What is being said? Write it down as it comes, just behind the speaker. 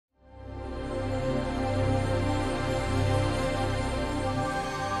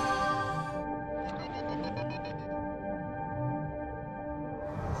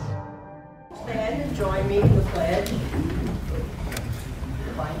And join me in the pledge.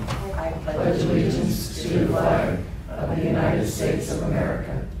 I Pledge allegiance to the flag of the United States of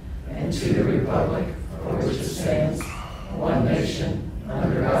America and to the republic for which it stands, one nation,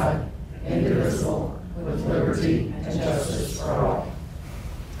 under God, indivisible, with liberty and justice for all.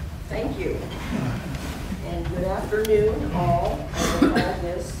 Thank you. And good afternoon, all. I will call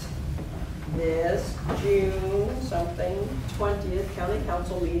this June something 20th County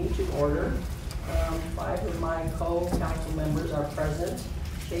Council meeting to order. 5 of my co-council members are present.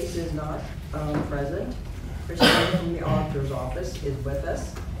 Chase is not present. Christina from the auditor's office is with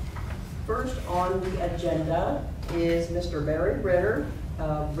us. First on the agenda is Mr. Barry Ritter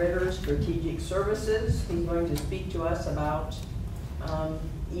of Ritter Strategic Services. He's going to speak to us about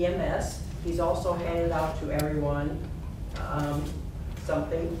EMS. He's also handed out to everyone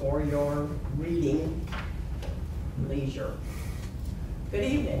something for your reading leisure. Good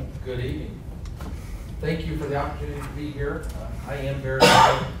evening. Good evening. Thank you for the opportunity to be here. I am Barry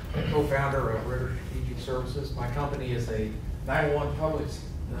Ritter, co-founder of Ritter Strategic Services. My company is a 911 public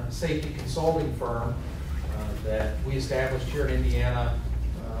safety consulting firm that we established here in Indiana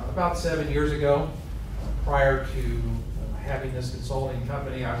about 7 years ago. Prior to having this consulting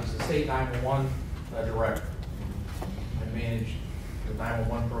company, I was the state 911 director. I managed the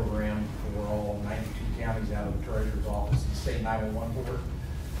 911 program for all 92 counties out of the Treasurer's Office and State 911 Board.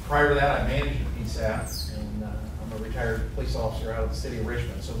 Prior to that, I managed a PSAP, and I'm a retired police officer out of the city of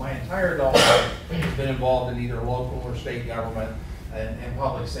Richmond. So my entire adult life has been involved in either local or state government and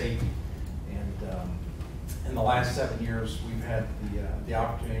public safety. And in the last 7 years, we've had the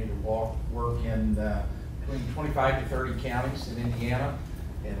opportunity to work in between 25 to 30 counties in Indiana,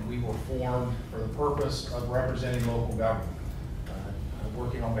 and we were formed for the purpose of representing local government,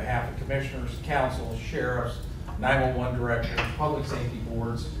 working on behalf of commissioners, councils, sheriffs, 911 directors, public safety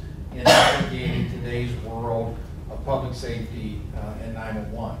boards, in navigating today's world of public safety and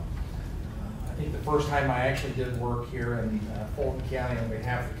 911. I think the first time I actually did work here in Fulton County on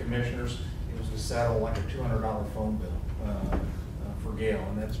behalf of the commissioners, it was to settle like a $200 phone bill for Gail,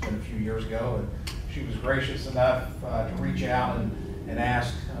 and that's been a few years ago. And she was gracious enough to reach out and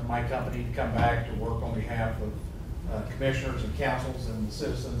ask my company to come back to work on behalf of commissioners and councils and the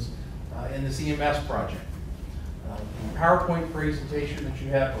citizens in this EMS project. The PowerPoint presentation that you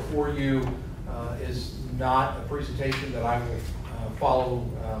have before you is not a presentation that I will follow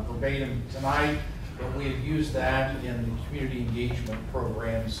verbatim tonight, but we have used that in the community engagement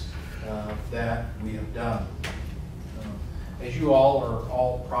programs that we have done. As you all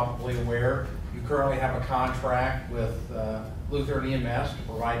are probably aware, you currently have a contract with Lutheran EMS to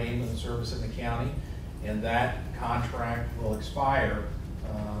provide ambulance service in the county, and that contract will expire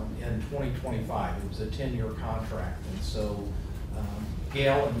in 2025. It was a 10-year contract, and so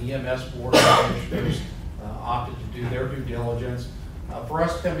Gail and the EMS Board of Commissioners opted to do their due diligence for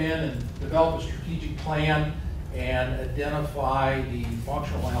us to come in and develop a strategic plan and identify the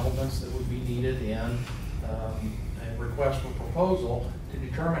functional elements that would be needed in a request for proposal to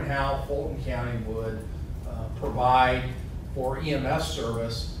determine how Fulton County would provide for EMS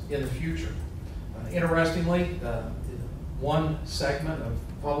service in the future. Interestingly, one segment of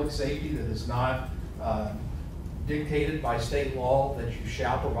public safety that is not dictated by state law that you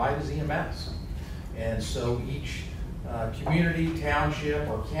shall provide is EMS. And so each community, township,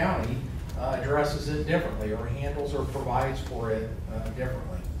 or county addresses it differently or handles or provides for it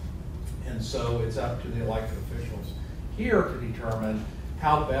differently. And so it's up to the elected officials here to determine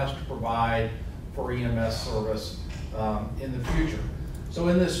how best to provide for EMS service in the future. So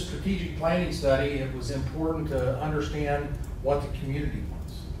in this strategic planning study, it was important to understand what the community wants.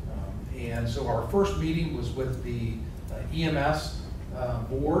 And so our first meeting was with the EMS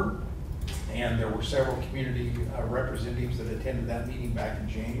board, and there were several community representatives that attended that meeting back in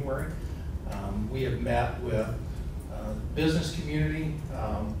January. We have met with business community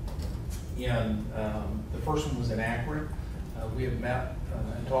the first one was in Akron. We have met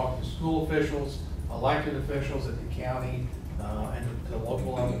and talked to school officials, elected officials at the county, and the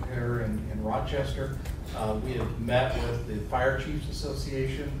local level here in Rochester. We have met with the Fire Chiefs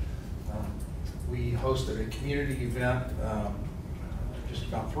Association. We hosted a community event just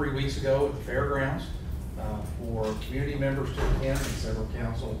about 3 weeks ago at the fairgrounds for community members to attend, and several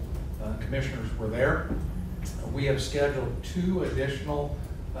council commissioners were there. We have scheduled 2 additional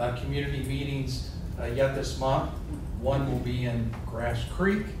community meetings yet this month. One will be in Grass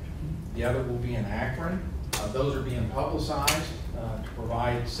Creek, the other will be in Akron. Those are being publicized to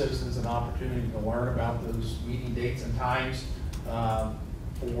provide citizens an opportunity to learn about those meeting dates and times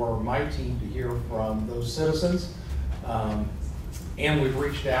for my team to hear from those citizens. And we've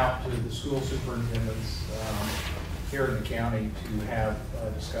reached out to the school superintendents here in the county to have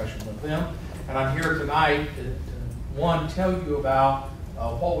a discussion with them. And I'm here tonight to, one, tell you about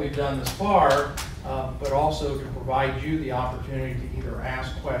what we've done this far, but also to provide you the opportunity to either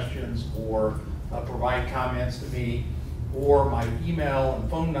ask questions or provide comments to me, or my email and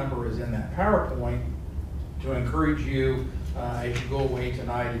phone number is in that PowerPoint to encourage you as you go away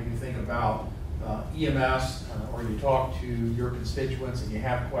tonight, if you think about EMS or you talk to your constituents and you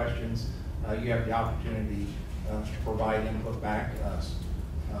have questions, you have the opportunity to provide input back to us.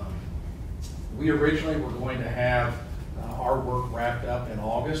 We originally were going to have our work wrapped up in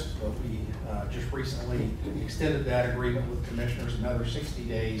August, but we just recently extended that agreement with commissioners another 60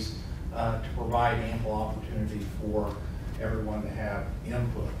 days to provide ample opportunity for everyone to have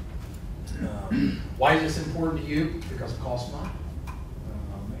input. Why is this important to you? Because it costs money.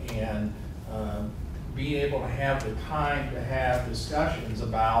 And being able to have the time to have discussions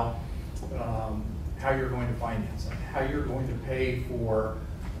about how you're going to finance it, how you're going to pay for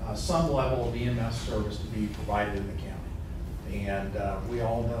some level of EMS service to be provided in the county. And we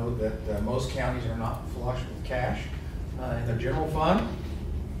all know that most counties are not flush with cash in their general fund,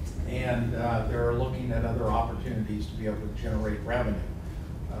 and they're looking at other opportunities to be able to generate revenue,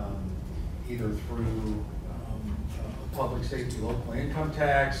 either through public safety, local income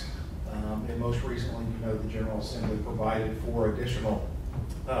tax, and most recently, you know, the General Assembly provided for additional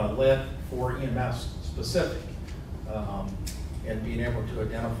lift for EMS specific, and being able to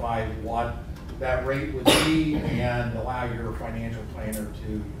identify what that rate would be and allow your financial planner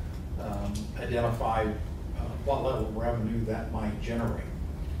to identify what level of revenue that might generate.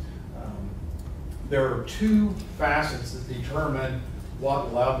 There are two facets that determine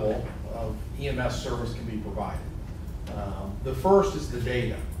what level of EMS service can be provided. The first is the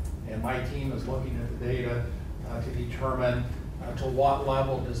data, and my team is looking at the data to determine to what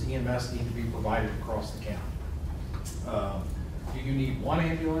level does EMS need to be provided across the county. Do you need one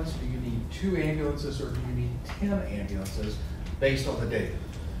ambulance, do you need 2 ambulances, or do you need 10 ambulances based on the data?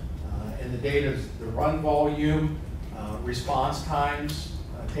 And the data is the run volume, response times,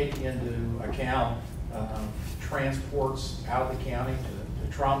 taking into account transports out of the county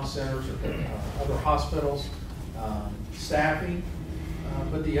to trauma centers or to other hospitals, staffing.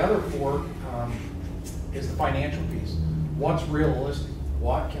 But the other fork is the financial piece. What's realistic?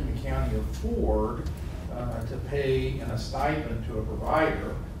 What can the county afford to pay in a stipend to a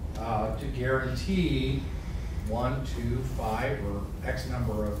provider to guarantee 1, 2, 5, or X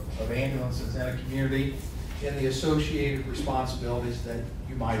number of ambulances in a community, and the associated responsibilities that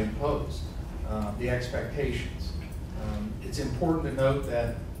you might impose, the expectations. It's important to note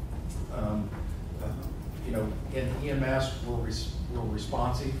that you know, in EMS we're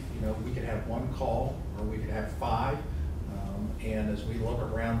responsive. You know, we could have 1 call or we could have 5. And as we look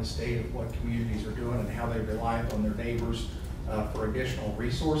around the state of what communities are doing and how they rely upon their neighbors for additional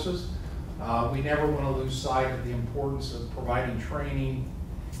resources, we never want to lose sight of the importance of providing training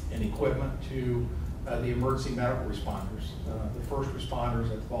and equipment to the emergency medical responders, the first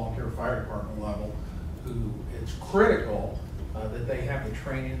responders at the volunteer fire department level, who it's critical that they have the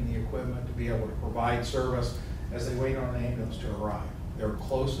training and the equipment to be able to provide service as they wait on an ambulance to arrive. They're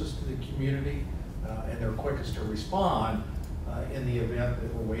closest to the community and they're quickest to respond in the event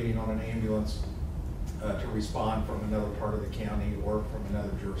that we're waiting on an ambulance to respond from another part of the county or from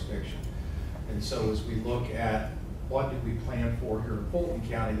another jurisdiction. And so as we look at what do we plan for here in Fulton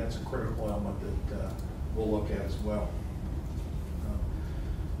County, that's a critical element that we'll look at as well.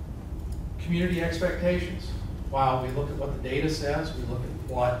 Community expectations. While we look at what the data says, we look at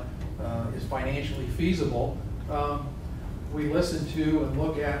what is financially feasible, we listen to and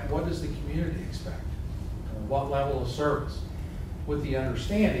look at what does the community expect, what level of service, with the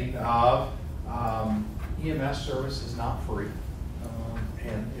understanding of EMS service is not free,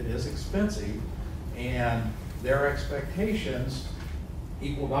 and it is expensive, and their expectations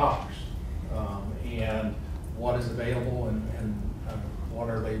equal dollars, and what is available and what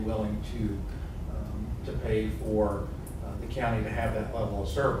are they willing to pay for the county to have that level of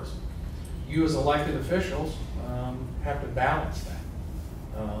service. You as elected officials have to balance that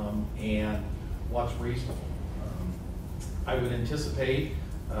and what's reasonable. I would anticipate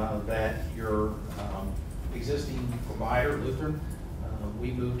that your existing provider, Lutheran,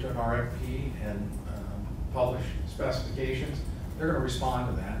 we move to an RFP and publish specifications. They're going to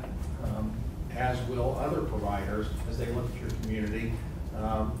respond to that, as will other providers as they look at your community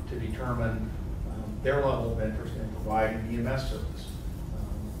to determine their level of interest in providing EMS service.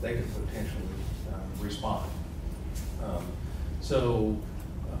 They could potentially respond. So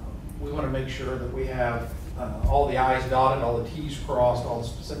we want to make sure that we have all the I's dotted, all the T's crossed, all the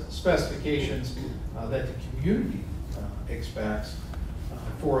specifications that the community expects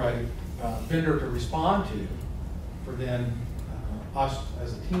for a vendor to respond for then us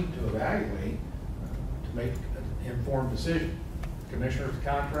as a team to evaluate, to make an informed decision. Commissioner's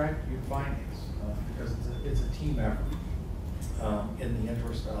contract, you finance, because it's a team effort in the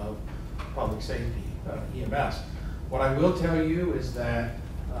interest of public safety, EMS. What I will tell you is that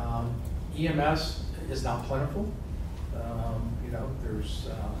EMS is not plentiful. There's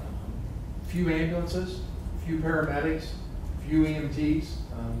few ambulances, few paramedics, few EMTs.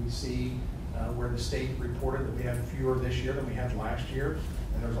 We see where the state reported that we had fewer this year than we had last year,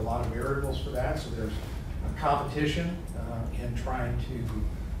 and there's a lot of variables for that. So there's a competition in trying to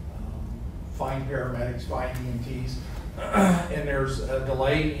find paramedics, find EMTs, and there's a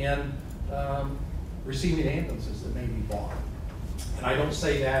delay in receiving ambulances that may be bought. And I don't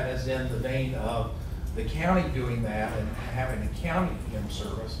say that as in the vein of the county doing that and having a county EM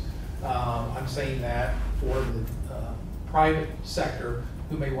service. I'm saying that for the private sector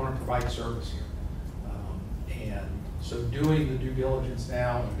who may want to provide service here. And so doing the due diligence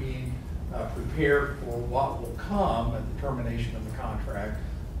now and being prepared for what will come at the termination of the contract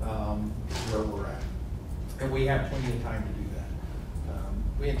is where we're at. And we have plenty of time to do that.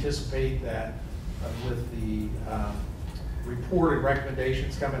 We anticipate that with the reported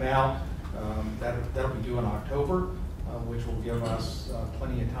recommendations coming out, that'll be due in October, which will give us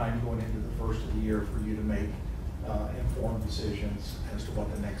plenty of time going into the first of the year for you to make informed decisions as to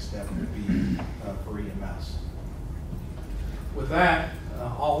what the next step would be for EMS. With that,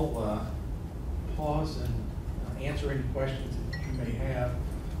 I'll pause and answer any questions that you may have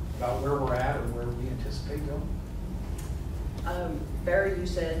about where we're at or where we anticipate going. Barry, you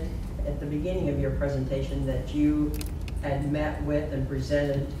said at the beginning of your presentation that you had met with and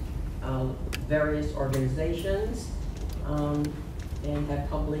presented various organizations and had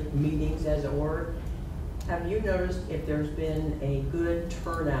public meetings, as it were. Have you noticed if there's been a good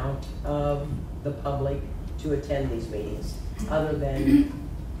turnout of the public to attend these meetings, other than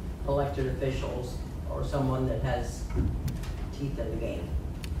elected officials or someone that has teeth in the game?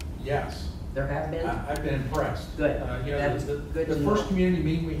 Yes. There have been? I've been impressed. Good. That's The good. first community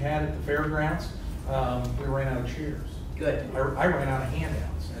meeting we had at the fairgrounds, we ran out of chairs. Good. I ran out of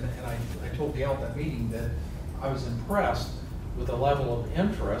handouts, and I told Gail at that meeting that I was impressed with the level of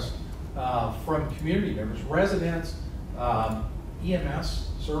interest from community members, residents, EMS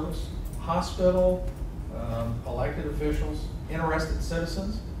service, hospital, elected officials, interested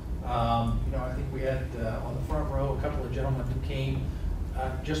citizens. I think we had on the front row a couple of gentlemen who came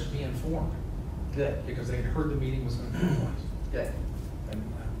just to be informed. Good. Because they had heard the meeting was going to take place. Good. And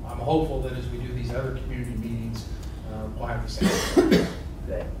I'm hopeful that as we do these other community meetings, we'll have the same.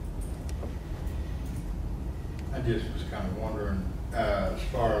 Good. I just was kind of wondering, as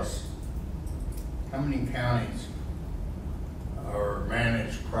far as how many counties are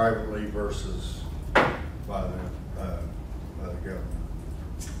managed privately versus by the government?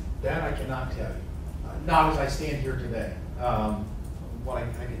 That I cannot tell you. Not as I stand here today. What I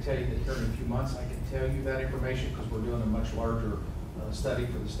can tell you that here in a few months, I can tell you that information because we're doing a much larger study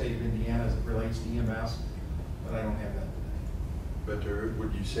for the state of Indiana as it relates to EMS, but I don't have that today. But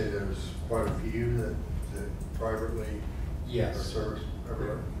would you say there's quite a few that privately Yes. are serviced?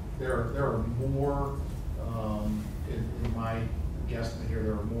 There are more, in my guesstimate here,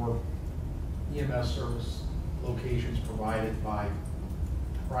 there are more EMS service locations provided by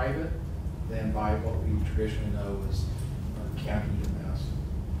private than by what we traditionally know as county EMS.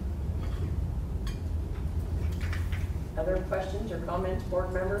 Other questions or comments,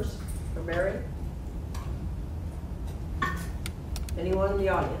 board members, for Barry? Anyone in the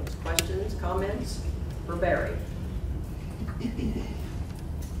audience? Questions, comments for Barry?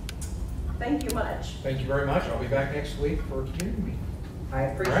 Thank you much. Thank you very much. I'll be back next week for a community meeting. I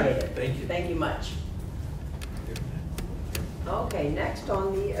appreciate All right. it. Thank you. Thank you much. Okay, next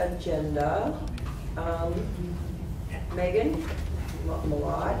on the agenda, Megan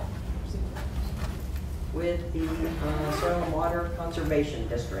Malad with the Soil and Water Conservation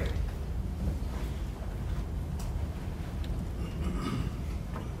District.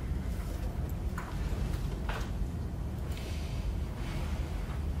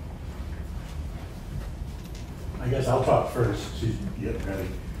 I guess I'll talk first. She's getting ready.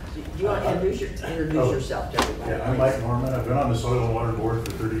 Do you want to introduce yourself to everybody? Yeah, I'm Mike Norman. I've been on the Soil and Water Board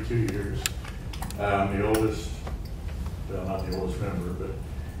for 32 years. The oldest, well, not the oldest member, but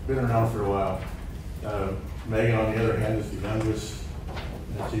been around for a while. Megan, on the other hand, is the youngest.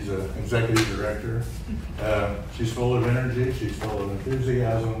 She's an executive director. She's full of energy. She's full of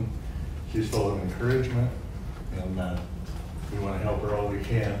enthusiasm. She's full of encouragement. and we want to help her all we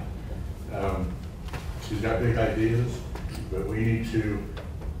can. She's got big ideas, but we need to,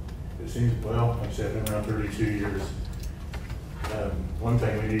 it seems, well, like I said, I've been around 32 years. One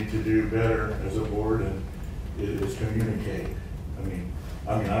thing we need to do better as a board is communicate. I mean,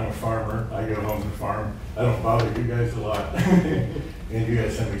 I'm a farmer. I go home and farm. I don't bother you guys a lot. And you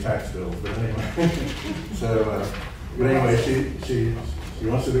guys send me tax bills, but anyway. So, but anyway, she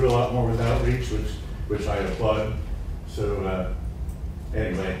wants to do a lot more with outreach, which I applaud. So,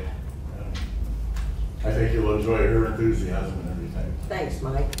 anyway, I think you'll enjoy her enthusiasm and everything. Thanks,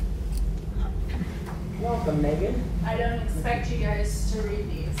 Mike. Welcome, Megan. I don't expect you guys to read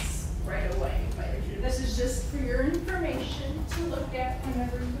these right away, but this is just for your information to look at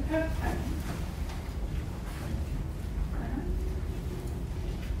whenever you have time.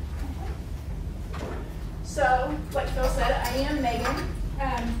 So, like Phil said, I am Megan,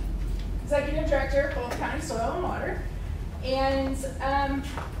 Executive Director of Fulton County Soil and Water. And I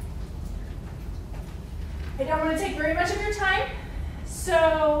don't want to take very much of your time,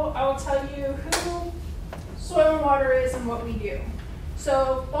 so I'll tell you who Soil and Water is and what we do.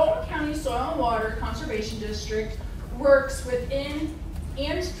 So Fulton County Soil and Water Conservation District works within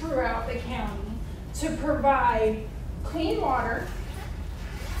and throughout the county to provide clean water,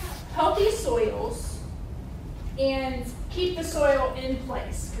 healthy soils, and keep the soil in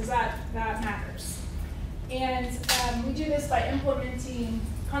place, because that matters. And we do this by implementing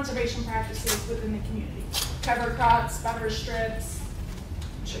conservation practices within the community. Cover crops, buffer strips.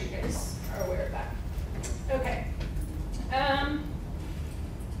 I'm sure you guys are aware of that. Okay.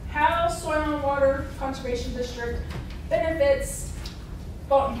 How Soil and Water Conservation District benefits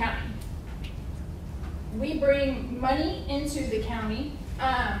Fulton County. We bring money into the county.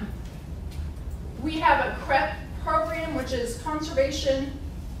 We have a CREP program, which is Conservation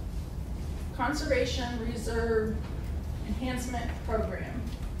Reserve Enhancement Program.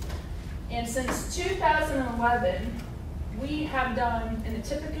 And since 2011, we have done, in the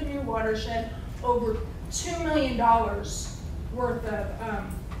Tippecanoe watershed, over $2 million worth of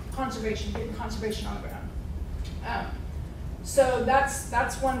conservation, getting conservation on the ground. So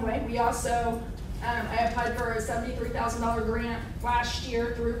that's one way. We also, I applied for a $73,000 grant last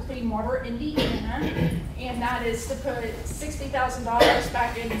year through Clean Water Indiana, and that is to put $60,000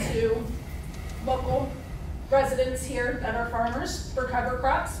 back into local residents here that are farmers for cover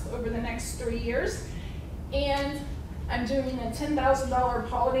crops over the next 3 years. And I'm doing a $10,000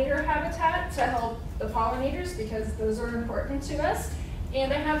 pollinator habitat to help the pollinators, because those are important to us.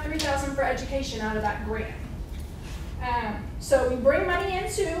 And I have $3,000 for education out of that grant. So we bring money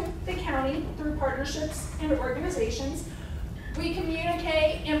into the county through partnerships and organizations. We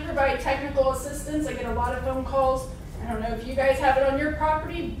communicate and provide technical assistance. I get a lot of phone calls. I don't know if you guys have it on your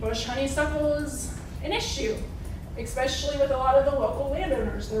property. Bush honeysuckle is an issue, especially with a lot of the local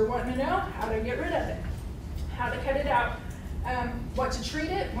landowners. They're wanting to know how to get rid of it, how to cut it out, what to treat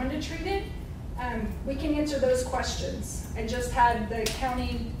it, when to treat it. We can answer those questions. I just had the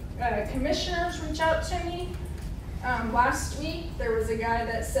county commissioners reach out to me last week. There was a guy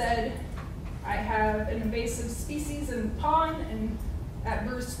that said, I have an invasive species in the pond and at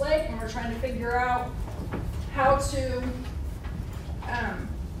Bruce Lake, and we're trying to figure out how to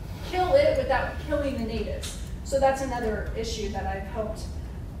kill it without killing the natives. So that's another issue that I've helped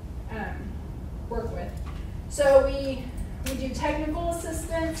work with. So we do technical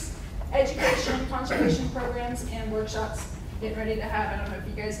assistance, education, conservation programs, and workshops. Getting ready to have, I don't know if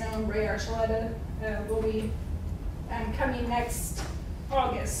you guys know, Ray Archuleta will be coming next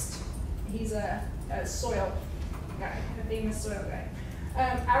August. He's a soil guy, a famous soil guy.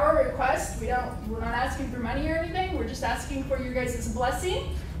 Our request, we're not asking for money or anything, we're just asking for your guys'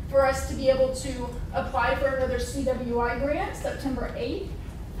 blessing for us to be able to apply for another CWI grant September 8th.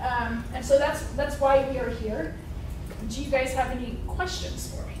 And so that's why we are here. Do you guys have any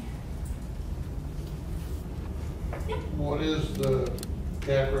questions for me? Yeah. What is the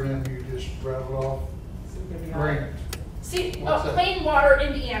acronym you just rattled off? Grant. Clean Water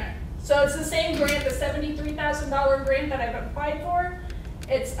Indiana. So it's the same grant, the $73,000 grant that I've applied for.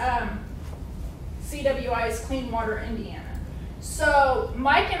 It's CWI's Clean Water Indiana. So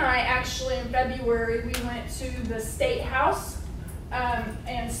Mike and I actually in February, we went to the State House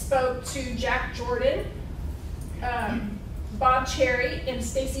and spoke to Jack Jordan, Bob Cherry, and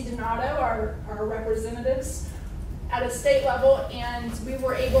Stacy Donato, our representatives at a state level, and we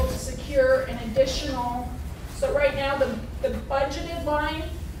were able to secure an additional, so right now the budgeted line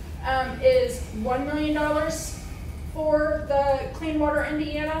is $1 million for the Clean Water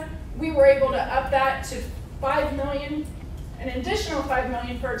Indiana. We were able to up that to $5 million, an additional $5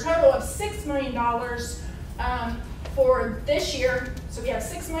 million, for a total of $6 million for this year. So we have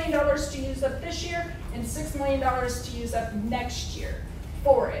 $6 million to use up this year and $6 million to use up next year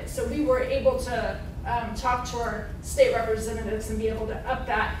for it. So we were able to talk to our state representatives and be able to up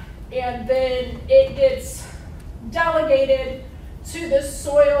that. And then it gets delegated to the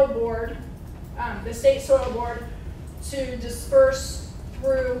soil board, the state soil board, to disperse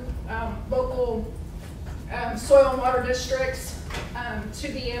through local soil and water districts to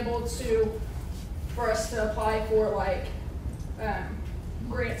be able to, for us to apply for like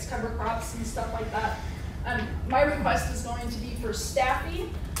grants, cover crops and stuff like that. My request is going to be for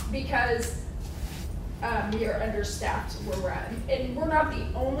staffing because we are understaffed where we're at. And we're not the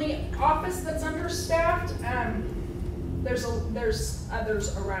only office that's understaffed. There's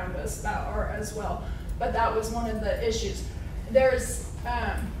others around us that are as well, but that was one of the issues. There's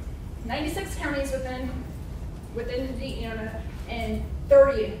 96 counties within Indiana, and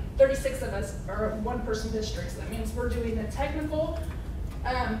 36 of us are one-person districts. That means we're doing the technical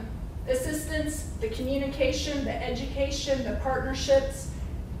assistance, the communication, the education, the partnerships,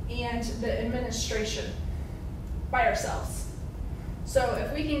 and the administration by ourselves. So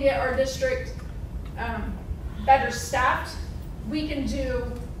if we can get our district better staffed, we can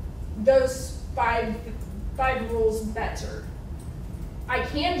do those five rules better. I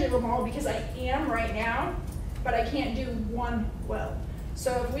can do them all because I am right now, but I can't do one well.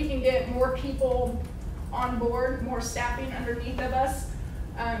 So if we can get more people on board, more staffing underneath of us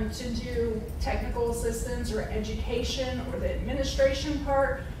to do technical assistance or education or the administration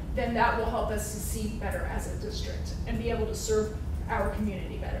part, then that will help us succeed better as a district and be able to serve our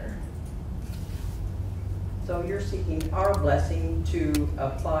community better. So you're seeking our blessing to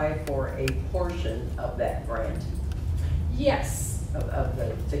apply for a portion of that grant, Yes, of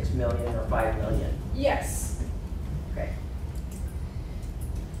the 6 million or 5 million? yes. Okay.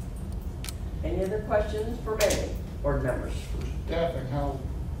 Any other questions for Megan, board members? Staffing, how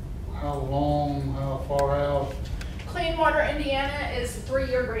long, how far out? Clean Water Indiana is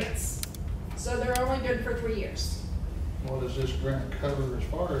 3-year grants. So they're only good for 3 years. What does this grant cover as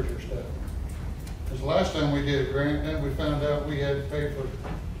far as your staffing? Because last time we did a grant, then we found out we had to pay for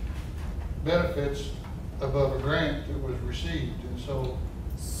benefits above a grant that was received, and so.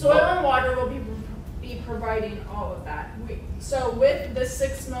 Soil and Water will be providing all of that. So with the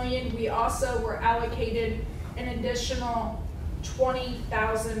 6 million, we also were allocated an additional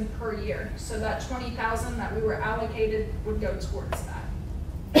 20,000 per year. So that 20,000 that we were allocated would go towards that.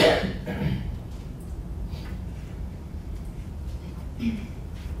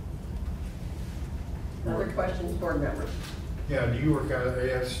 Other questions, board members? Yeah, do you work out of the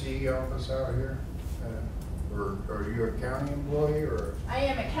AFC office out here? Or are you a county employee or? I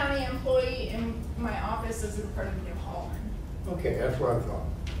am a county employee and my office is in front of New Holland. Okay, that's what I thought.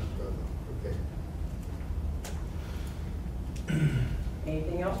 Okay.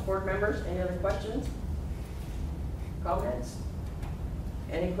 Anything else, board members? Any other questions? Comments?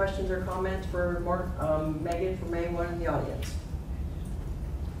 Any questions or comments for Megan from anyone in the audience?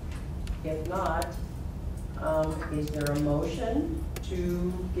 If not, is there a motion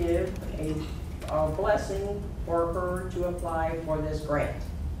to give a blessing for her to apply for this grant?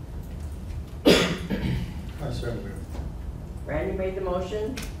 I so moved. Randy made the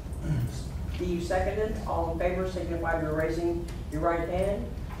motion. Steve seconded. All in favor signify by raising your right hand.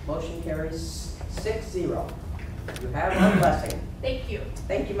 Motion carries 6-0. You have our blessing. Thank you.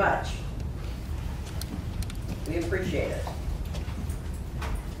 Thank you much. We appreciate it.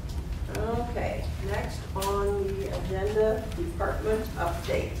 Okay, next on the agenda, department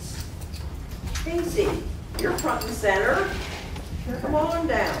updates. Casey, you're front and center. Come on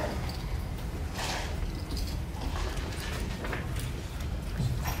down.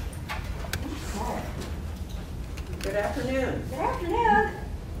 Good afternoon. Good afternoon.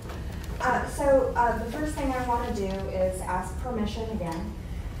 The first thing I want to do is ask permission again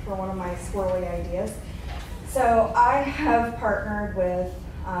for one of my squirrely ideas. So I have partnered with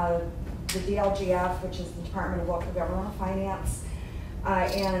the DLGF, which is the Department of Local Government and Finance,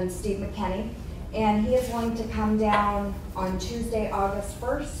 and Steve McKinney. And he is willing to come down on Tuesday, August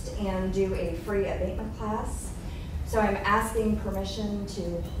 1st and do a free abatement class. So I'm asking permission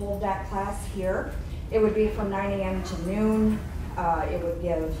to hold that class here. It would be from 9 a.m. to noon. It would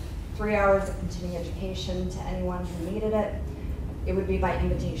give 3 hours of continuing education to anyone who needed it. It would be by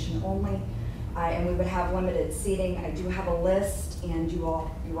invitation only, and we would have limited seating. I do have a list, and you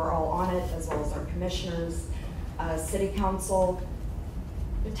are all on it, as well as our commissioners, city council,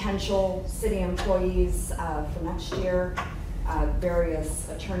 potential city employees for next year, various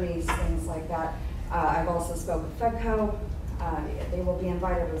attorneys, things like that. I've also spoken with FedCo. They will be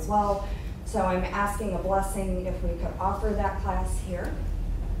invited as well. So I'm asking a blessing if we could offer that class here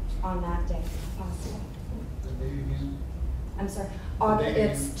on that day, if possible. The date again? I'm sorry, The date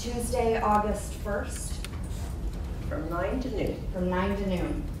it's Tuesday, August 1st, From 9 to noon. from 9 to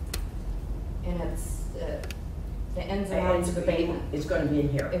noon. And it's the ins and outs of abatement. It's gonna be in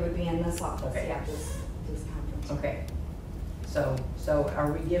here. It would be in this office, Okay. yeah, this conference. Okay. So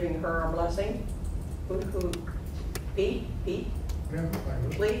are we giving her a blessing? Who, Pete, Yeah, I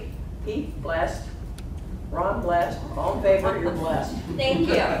was- Pete, blessed. Ron, blessed. All in favor, you're blessed. Thank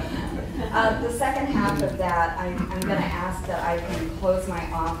you. The second half of that, I'm gonna ask that I can close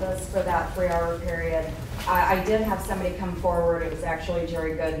my office for that 3-hour period. I did have somebody come forward, it was actually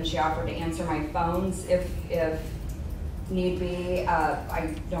Jerry Good, and she offered to answer my phones if need be.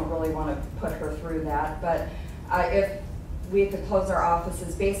 I don't really wanna put her through that, but if we could close our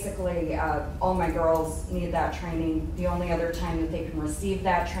offices, basically, all my girls need that training. The only other time that they can receive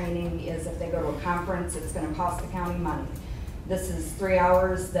that training is if they go to a conference. It's gonna cost the county money. This is 3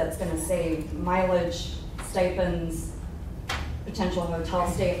 hours that's gonna save mileage, stipends, potential hotel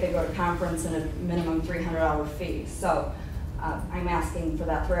stay if they go to conference, and a minimum $300 fee. So I'm asking for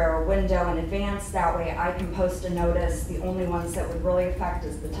that 3-hour window in advance. That way I can post a notice. The only ones that would really affect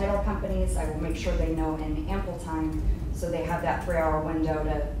is the title companies. I will make sure they know in ample time, so they have that 3-hour window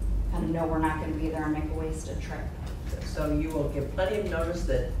to kind of know we're not gonna be there and make a wasted trip. So you will give plenty of notice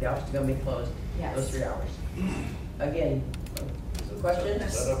that the office is gonna be closed Yes. those 3 hours. Again,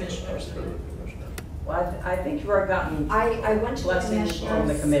 questions? Well, I think you've already gotten. I went to the blessings from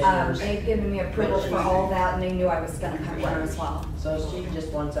the commissioners. commissioners. They've given me approval for all that, and they knew I was gonna come here as well. So she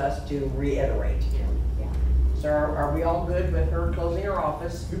just wants us to reiterate. Yeah. So are we all good with her closing her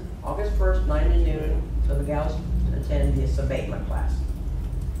office August 1st, 9 to noon, so the gals attend this abatement class?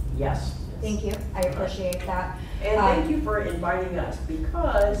 Yes. Thank you, I appreciate that. And thank you for inviting us,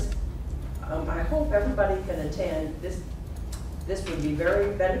 because I hope everybody can attend. This would be very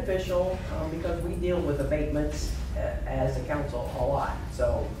beneficial, because we deal with abatements as a council a lot.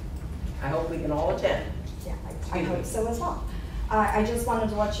 So I hope we can all attend. Yeah, I hope so as well. I just wanted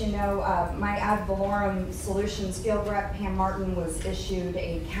to let you know, my ad valorem solutions field rep, Pam Martin, was issued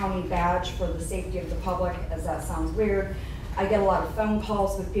a county badge for the safety of the public, as that sounds weird. I get a lot of phone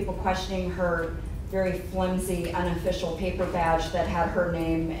calls with people questioning her very flimsy, unofficial paper badge that had her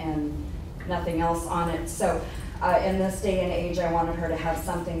name and nothing else on it. So in this day and age, I wanted her to have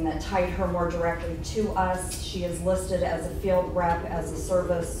something that tied her more directly to us. She is listed as a field rep, as a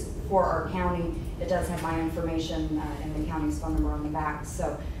service for our county. It does have my information and the county's phone number on the back.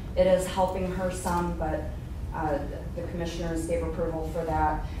 So it is helping her some, but the commissioners gave approval for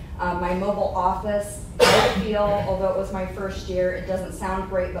that. My mobile office, I feel, although it was my first year, it doesn't sound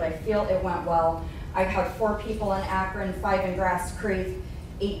great, but I feel it went well. I have 4 people in Akron, 5 in Grass Creek,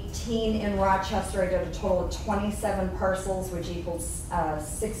 18 in Rochester. I did a total of 27 parcels, which equals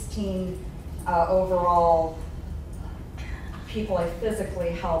 16 overall people I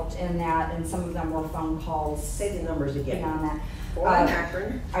physically helped in that, and some of them were phone calls. Say the numbers again. Beyond that. 4 in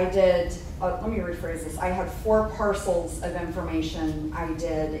Akron. I did, let me rephrase this. I had 4 parcels of information I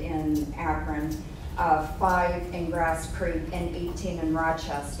did in Akron, 5 in Grass Creek, and 18 in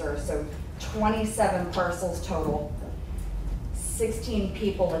Rochester. So 27 parcels total. 16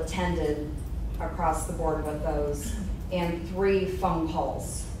 people attended across the board with those, and 3 phone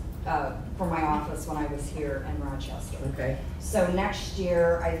calls for my office when I was here in Rochester. Okay. So next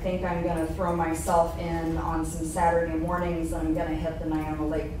year, I think I'm gonna throw myself in on some Saturday mornings, and I'm gonna hit the Niagara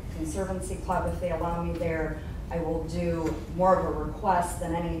Lake Conservancy Club if they allow me there. I will do more of a request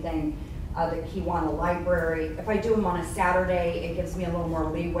than anything, the Kiwanis Library. If I do them on a Saturday, it gives me a little more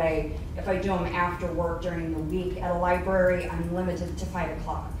leeway. If I do them after work during the week at a library, I'm limited to 5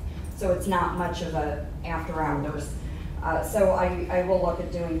 o'clock. So it's not much of a after hours. So I will look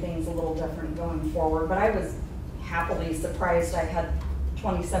at doing things a little different going forward, but I was happily surprised I had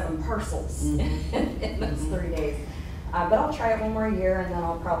 27 parcels in those 3 days. But I'll try it one more year, and then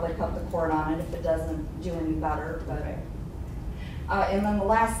I'll probably cut the cord on it if it doesn't do any better. But, and then the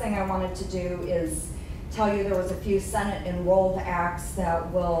last thing I wanted to do is tell you there was a few Senate enrolled acts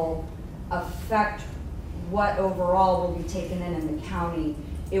that will affect what overall will be taken in the county.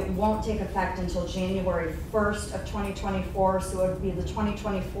 It won't take effect until January 1st of 2024, so it would be the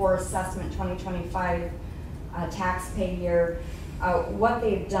 2024 assessment, 2025 tax pay year. What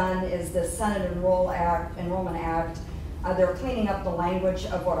they've done is the Senate Enrollment Act, they're cleaning up the language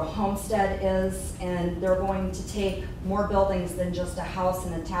of what a homestead is, and they're going to take more buildings than just a house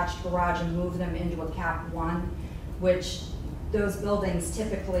and attached garage and move them into a cap 1, which those buildings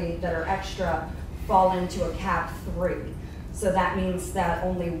typically that are extra fall into a cap 3. So that means that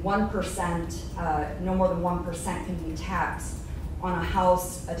only 1%, no more than 1% can be taxed on a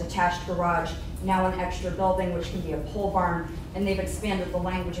house, a detached garage, now an extra building, which can be a pole barn, and they've expanded the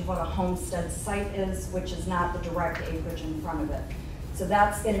language of what a homestead site is, which is not the direct acreage in front of it. So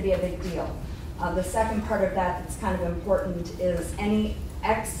that's going to be a big deal. The second part of that that's kind of important is any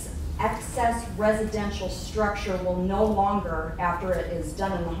excess residential structure will no longer, after it is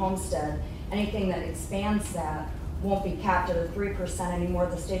done in the homestead, anything that expands that won't be capped at a 3% anymore.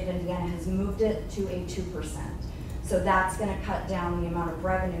 The state of Indiana has moved it to a 2%. So that's going to cut down the amount of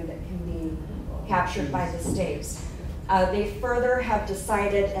revenue that can be captured by the states. They further have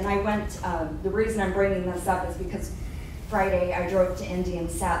decided, and I went, the reason I'm bringing this up is because Friday I drove to Indy and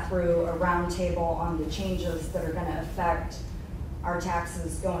sat through a roundtable on the changes that are going to affect our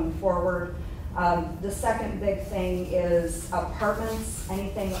taxes going forward. The second big thing is apartments,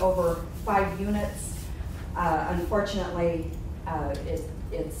 anything over 5 units. Unfortunately,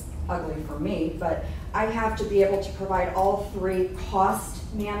 it's ugly for me, but I have to be able to provide all 3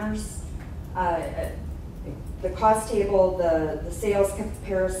 cost manners. The cost table, the sales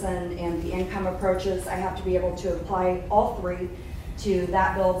comparison, and the income approaches. I have to be able to apply all 3 to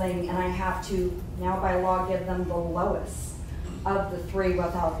that building, and I have to now by law give them the lowest of the 3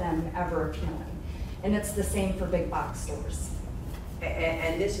 without them ever appealing. And it's the same for big box stores.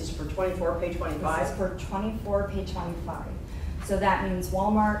 And this is for 24, page 25? This is for 24, page 25. So that means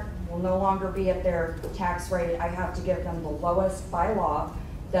Walmart will no longer be at their tax rate. I have to give them the lowest by law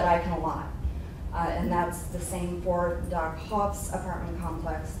that I can allot. And that's the same for Doc Hoff's apartment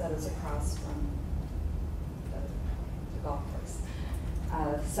complex that is across from the golf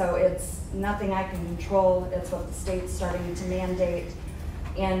course. So it's nothing I can control. It's what the state's starting to mandate.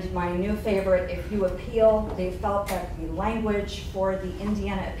 And my new favorite, if you appeal, they felt that the language for the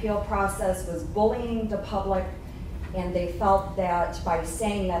Indiana appeal process was bullying the public, and they felt that by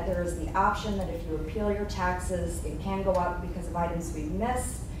saying that there is the option that if you appeal your taxes, it can go up because of items we've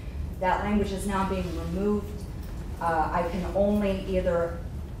missed. That language is now being removed. I can only either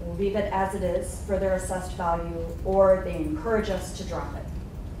leave it as it is for their assessed value, or they encourage us to drop it.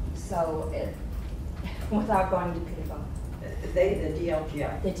 So without going to PIVA. The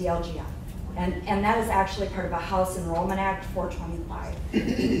DLGF. The DLGF. And that is actually part of a House Enrollment Act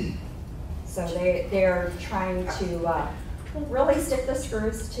 425. So they're trying to really stick the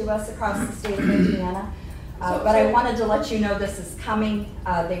screws to us across the state of Indiana. But I wanted to let you know this is coming.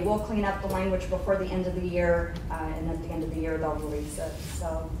 They will clean up the language before the end of the year, and at the end of the year they'll release it.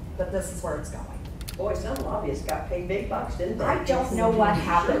 So, but this is where it's going. Boy, some lobbyists got paid big bucks, didn't they? I don't know what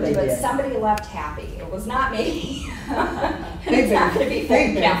happened, Sure but did. somebody left happy. It was not me. They've It's not going to be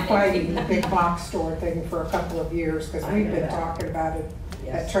been Fulton fighting the big box store thing for a couple of years, because I we've know been that. talking about it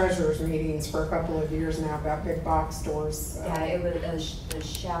Yes. at treasurers meetings for a couple of years now about big box stores. Yeah, it was the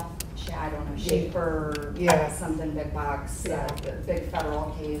chef, I don't know, Schaefer, Yeah. something big box, Yeah. big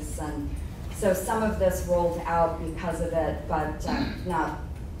federal case. And so some of this rolled out because of it, but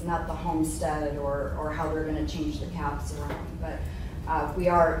not the homestead or how they're gonna change the caps around. But we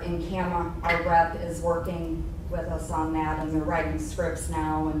are in CAMA, our rep is working with us on that, and they're writing scripts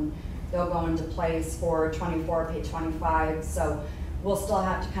now, and they'll go into place for 24, page 25. So we'll still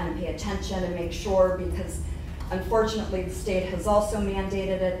have to kind of pay attention and make sure, because unfortunately the state has also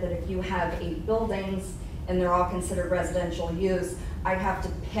mandated it that if you have 8 buildings and they're all considered residential use, I have to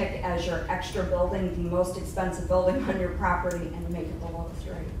pick as your extra building the most expensive building on your property and make it the lowest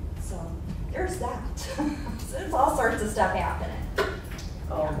rate. So there's that. So there's all sorts of stuff happening.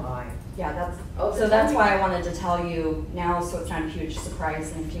 Oh, my. Yeah, Oh, so that's why I wanted to tell you now, so it's not a huge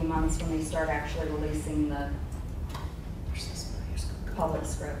surprise in a few months when they start actually releasing the public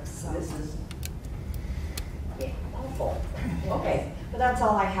scripts. So This is awful. Okay. But that's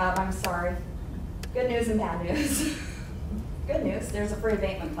all I have, I'm sorry. Good news and bad news. Good news, there's a free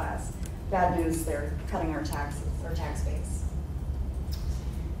abatement class. Bad news, they're cutting our taxes, our tax base.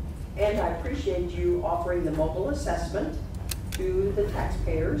 And I appreciate you offering the mobile assessment to the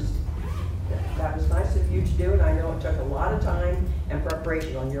taxpayers. That was nice of you to do, and I know it took a lot of time and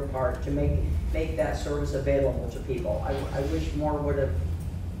preparation on your part to make that service available to people. I wish more would have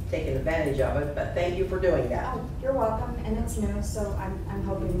taken advantage of it, but thank you for doing that. Oh, you're welcome, and it's new, so I'm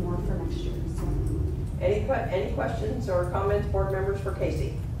hoping more for next year. So. Any questions or comments, board members, for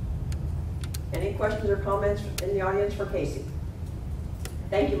Casey? Any questions or comments in the audience for Casey?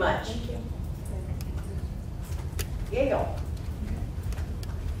 Thank you much. Thank you. Gail.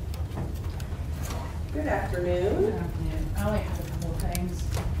 Good afternoon. I only have a couple of things.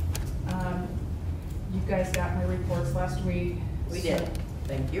 You guys got my reports last week. We did.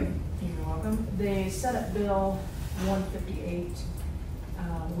 Thank you. You're welcome. The Senate bill 158.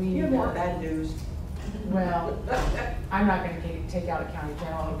 We You have need more to- bad news. Well, I'm not gonna take out a county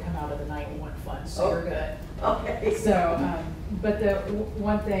general, it'll come out of the 911 fund, so you're good. Okay. So, but the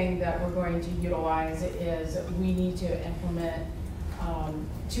one thing that we're going to utilize is we need to implement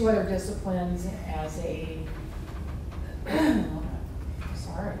 2 other disciplines as a,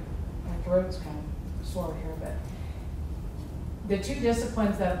 sorry, my throat's kind of sore here, but the 2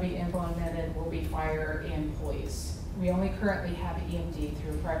 disciplines that will be implemented will be fire and police. We only currently have EMD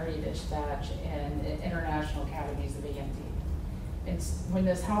through priority dispatch and international academies of EMD. It's, when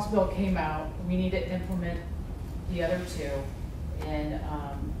this House bill came out, we need to implement the other 2, and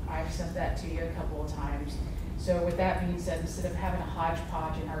I've sent that to you a couple of times. So with that being said, instead of having a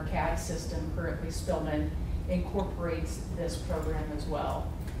hodgepodge in our CAD system, currently Spillman incorporates this program as well.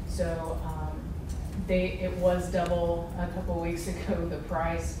 So it was double a couple of weeks ago, the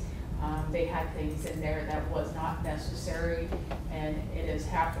price. They had things in there that was not necessary, and it is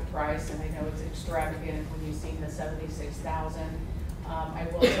half the price, and I know it's extravagant when you've seen the $76,000. I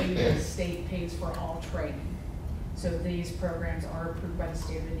will tell you the state pays for all training. So these programs are approved by the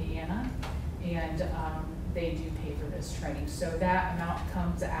state of Indiana, and they do pay for this training. So that amount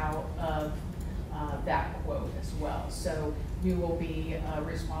comes out of that quote as well. So we will be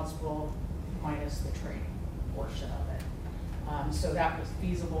responsible minus the training portion of it. So that was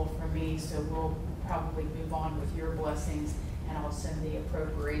feasible for me, so we'll probably move on with your blessings, and I'll send the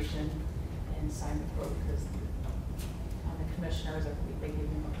appropriation and sign the quote, because the commissioners, I believe they gave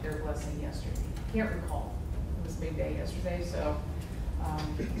me their blessing yesterday. Can't recall, it was a big day yesterday, so.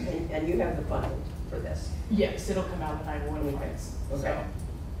 And you have the funding for this? Yes, it'll come out of the 911 funds. Okay.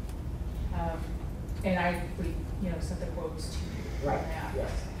 So, and we sent the quotes to you. Right, on that.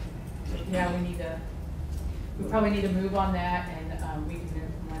 yes. Yeah, we probably need to move on that, and we can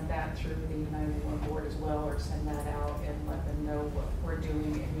implement that through the 911 board as well, or send that out and let them know what we're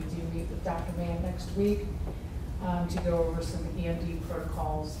doing. And we do meet with Dr. Mann next week to go over some EMD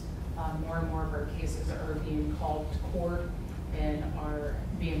protocols. More and more of our cases are being called to court and are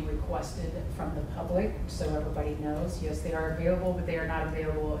being requested from the public, so everybody knows. Yes, they are available, but they are not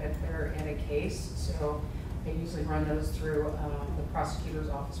available if they're in a case. So I usually run those through the prosecutor's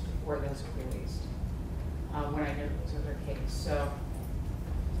office before those are released. When I know those are their case. So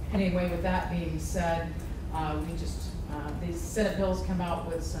anyway, with that being said, these Senate bills come out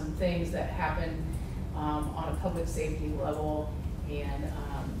with some things that happen on a public safety level, and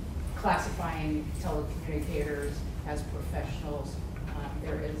classifying telecommunicators as professionals.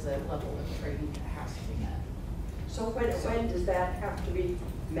 There is a level of training that has to be met. So when does that have to be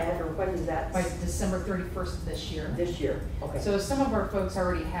met, or when does that? By December 31st of this year. This year, okay. So some of our folks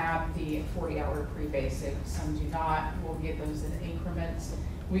already have the 40-hour pre-basic, some do not. We'll get those in increments.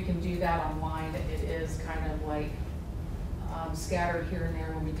 We can do that online. It is kind of like scattered here and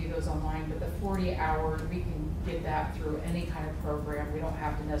there when we do those online, but the 40-hour, we can get that through any kind of program. We don't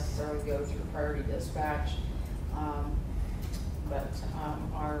have to necessarily go through priority dispatch. But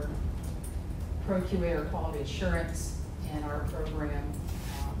our procurator quality assurance and our program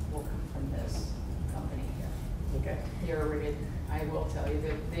will come from this company here. Okay. They're rated, I will tell you,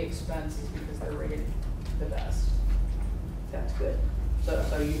 the expense is because they're rated the best. That's good.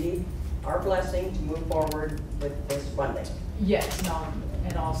 So you need our blessing to move forward with this funding. Yes,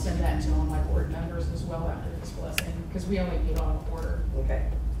 and I'll send that to all my board members as well after this blessing, because we only get on order. Okay.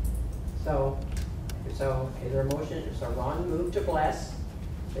 So is there a motion? So Ron moved to bless.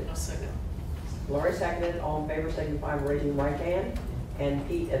 I'll second. Lori seconded. All in favor signify by raising the right hand. And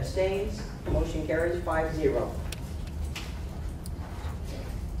Pete abstains. Motion carries 5-0.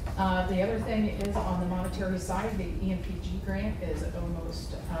 The other thing is on the monetary side, the EMPG grant is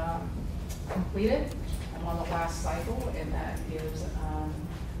almost completed. I'm on the last cycle, and that gives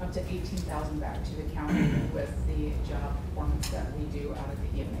up to $18,000 back to the county with the job performance that we do out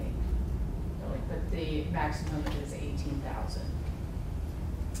of the EMA. But the maximum is $18,000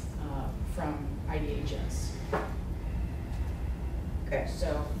 from IDHS. Okay.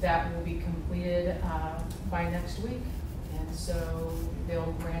 So that will be completed by next week, and so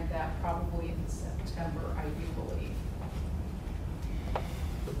they'll grant that probably in September, I do believe.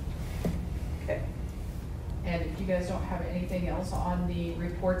 Okay. And if you guys don't have anything else on the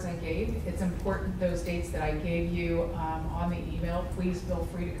reports I gave, it's important those dates that I gave you on the email. Please feel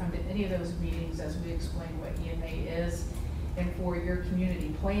free to come to any of those meetings as we explain what EMA is. And for your community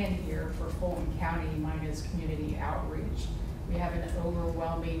plan here for Fulton County, mine is community outreach. We have an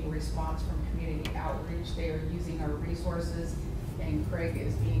overwhelming response from community outreach. They are using our resources, and Craig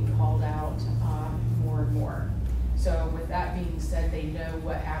is being called out more and more. So with that being said, they know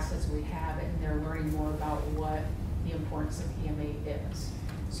what assets we have, and they're learning more about what the importance of EMA is.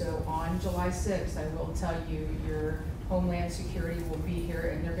 So on July 6th, I will tell you, your Homeland Security will be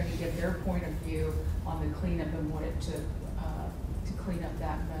here, and they're gonna give their point of view on the cleanup and what it took to clean up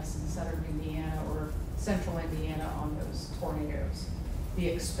that mess in southern Indiana or central Indiana on those tornadoes. The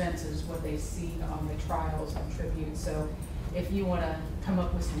expenses, what they've seen on the trials on tribute. So if you wanna come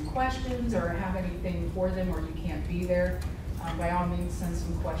up with some questions or have anything for them, or you can't be there, by all means, send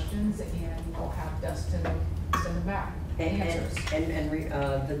some questions, and we'll have Dustin send them back. Answers.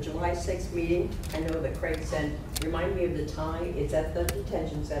 And the July 6th meeting, I know that Craig said, remind me of the time. It's at the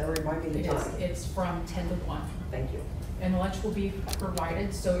detention center. Remind me of the time. It's from 10 to 1. Thank you. And lunch will be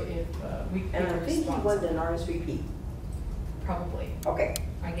provided, so if we can And I think he wanted an RSVP. Probably. Okay,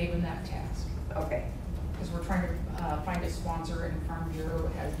 I gave him that task. okay. Because we're trying to find a sponsor, and Farm Bureau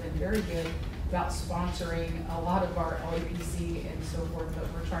has been very good about sponsoring a lot of our LEPC and so forth, but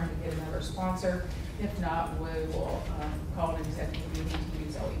we're trying to get another sponsor. If not, we will call an executive meeting to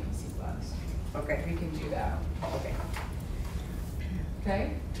use LEPC funds. Okay. We can do that. Okay.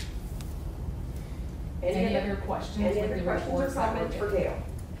 Okay? Any other questions? Any with other the questions or reports that comments we're for getting? Gail?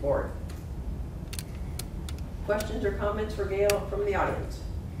 Board? Questions or comments for Gail from the audience?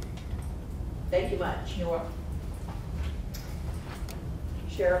 Thank you much. You're welcome.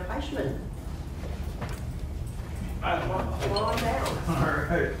 Sheriff Heischman. Come on down.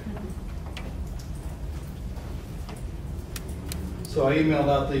 All right. So I emailed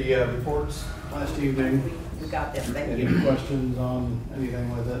out the reports last evening. We got them, thank Any you. questions on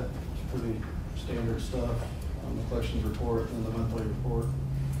anything with it? It's pretty standard stuff on the collections report and the monthly report.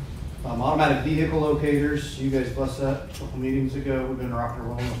 Automatic vehicle locators, you guys blessed that a couple meetings ago. We've been rocking and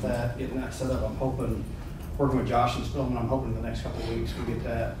rolling with that, getting that set up. I'm hoping, working with Josh and Spillman, I'm hoping the next couple of weeks we get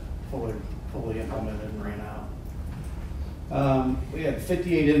that fully implemented and ran out. We had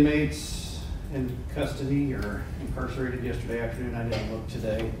 58 inmates in custody or incarcerated yesterday afternoon. I didn't look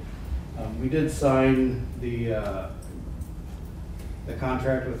today. We did sign the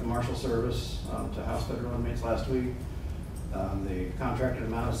contract with the Marshal Service to house federal inmates last week. The contracted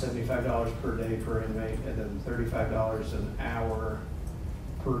amount is $75 per day per inmate, and then $35 an hour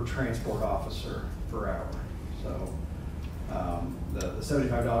per transport officer per hour. So the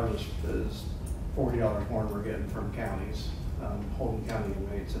 $75 is $40 more than we're getting from counties, Fulton County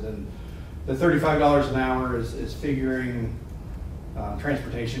inmates. And then the $35 an hour is figuring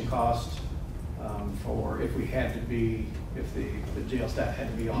transportation cost for if we had to be, if the jail staff had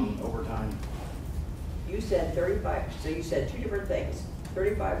to be on overtime. You said 35, so you said two different things.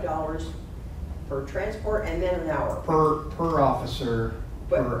 $35 per transport and then an hour. Per officer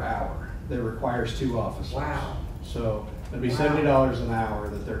per hour. That requires 2 officers. Wow. So it'd be Wow. $70 an hour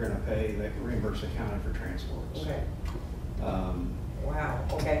that they're gonna pay, that can reimburse the county for transports. Okay. Wow,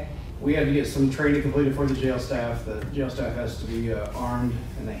 okay. We had to get some training completed for the jail staff. The jail staff has to be armed,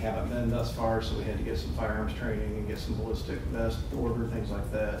 and they haven't been thus far, so we had to get some firearms training and get some ballistic vest order, things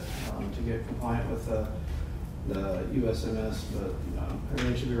like that, to get compliant with the USMS, but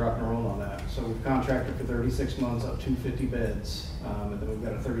everything should be rock and roll on that. So we've contracted for 36 months, up to 50 beds, and then we've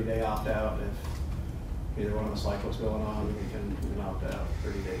got a 30-day opt-out. If either one of us like what's going on, we can opt out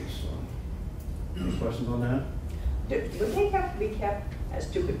 30 days. So, any questions on that? Would they have to be kept, a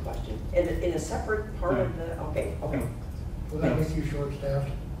stupid question, in a separate part of the, okay. Will that make you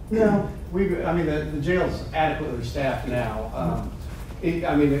short-staffed? No, the jail's adequately staffed now.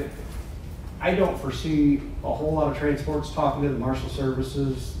 I don't foresee a whole lot of transports. Talking to the Marshal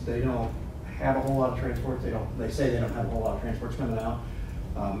Services, they don't have a whole lot of transports. They say they don't have a whole lot of transports coming out.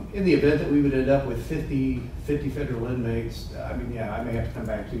 In the event that we would end up with 50 federal inmates, I may have to come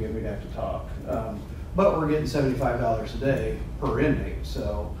back to you and we'd have to talk. But we're getting $75 a day per inmate,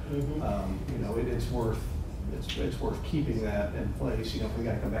 so it's worth keeping that in place. If we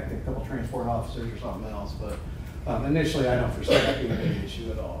got to come back to a couple transport officers or something else, but initially I don't foresee that being an issue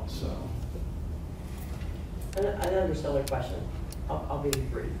at all. So Another silly question. I'll be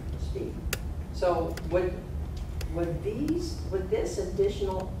brief, Steve. So would this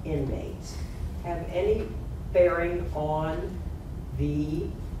additional inmates have any bearing on the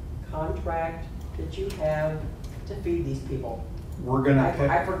contract that you have to feed these people? we're gonna pay.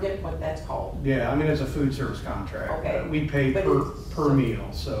 I forget what that's called. Yeah, it's a food service contract. Okay. We pay But per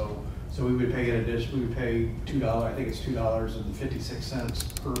meal, so we would pay we would pay $2, I think it's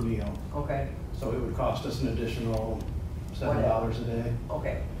 $2.56 per meal. Okay, So it would cost us an additional $7 a day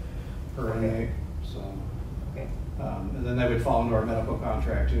okay, per inmate, so. okay. And then they would fall into our medical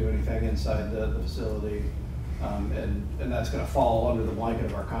contract too, anything inside the facility. And that's gonna fall under the blanket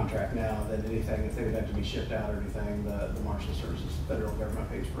of our contract now, then anything, if they would have to be shipped out or anything, the Marshal Services, the federal government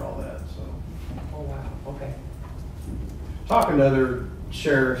pays for all that, so. Oh, wow, okay. talking to other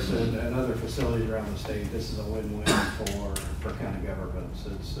sheriffs and other facilities around the state, this is a win-win for county governments.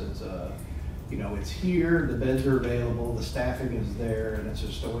 It's you know, it's here, the beds are available, the staffing is there, and it's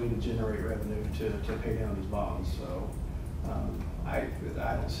just a way to generate revenue to pay down these bonds. So I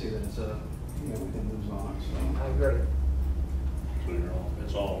don't see that it's a, you know, we can lose on it. So I agree. So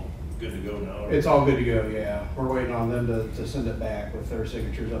it's all good to go now? it's all good to go. Yeah, we're waiting on them to send it back with their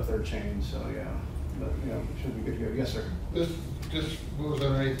signatures up their chain. So yeah, but you know, it should be good to go. Yes, sir. This was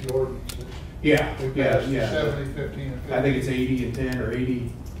underneath the ordinance. Yeah, We yeah, passed yeah. 70, 15, and 15. I think it's 80 and 10 or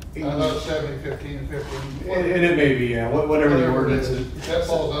 80. I thought 70, 15, and 15. And it may be, yeah, whatever the ordinance is. That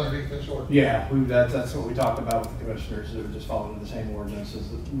falls underneath this ordinance. Yeah, that's what we talked about with the commissioners, it would just fall into the same ordinance, as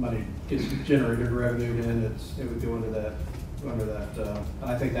the money gets generated revenue, and it would go under that, and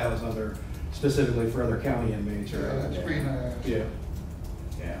I think that was under, specifically for other county inmates, or. Yeah, that's pretty nice. Yeah,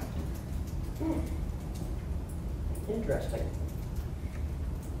 yeah. Interesting.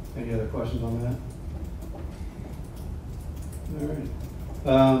 Any other questions on that? All right.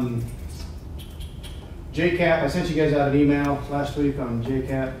 JCAP, I sent you guys out an email last week on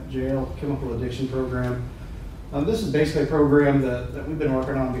JCAP, Jail Chemical Addiction Program. This is basically a program that we've been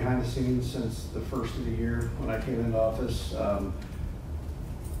working on behind the scenes since the first of the year when I came into office.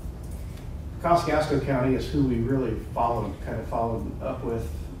 Kosciuszko County is who we really followed up with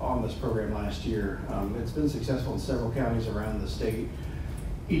on this program last year. It's been successful in several counties around the state.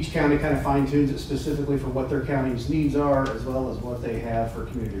 Each county kind of fine tunes it specifically for what their county's needs are, as well as what they have for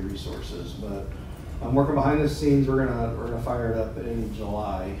community resources. But I'm working behind the scenes. We're gonna fire it up in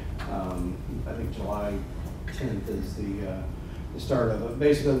July. I think July 10th is the start of it.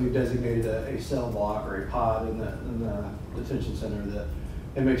 Basically, we've designated a cell block or a pod in the detention center that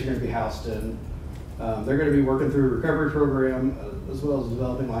inmates are going to be housed in. They're going to be working through a recovery program, as well as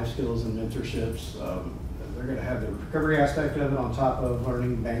developing life skills and mentorships. They're going to have the recovery aspect of it on top of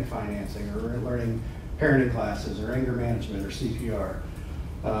learning bank financing, or learning parenting classes, or anger management, or CPR.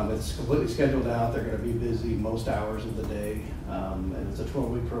 It's completely scheduled out. They're going to be busy most hours of the day. And it's a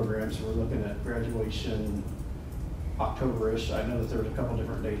 12-week program, so we're looking at graduation October-ish. I know that there was a couple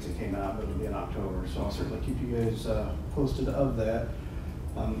different dates that came out, but it'll be in October. So I'll certainly keep you guys posted of that.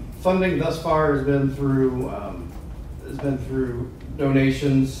 Funding thus far has been through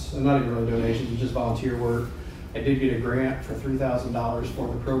donations, and not even really donations, just volunteer work. I did get a grant for $3,000 for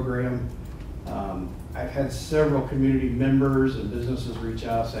the program. I've had several community members and businesses reach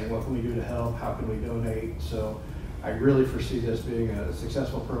out saying, what can we do to help? How can we donate? So I really foresee this being a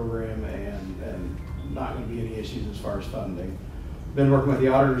successful program and not going to be any issues as far as funding. Been working with the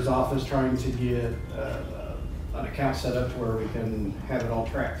auditor's office trying to get an account set up to where we can have it all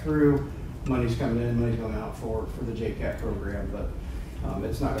tracked through. Money's coming in, money's going out for the JCAP program, but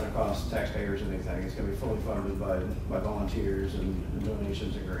it's not going to cost taxpayers anything. It's going to be fully funded by volunteers and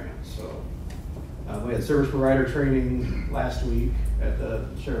donations and grants. So we had service provider training last week at the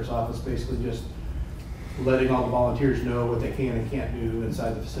sheriff's office, basically just letting all the volunteers know what they can and can't do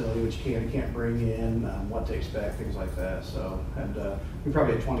inside the facility, what you can and can't bring in, what to expect, things like that. So, and we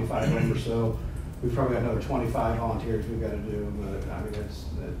probably had 25 of them or so. We've probably got another 25 volunteers we've got to do, but I mean,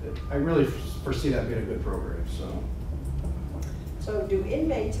 I really foresee that being a good program. So do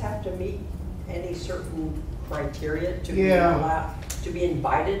inmates have to meet any certain criteria to be Yeah. allowed, to be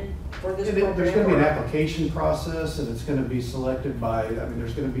invited for this program? There's going to be an or- application process, and it's going to be selected by, I mean,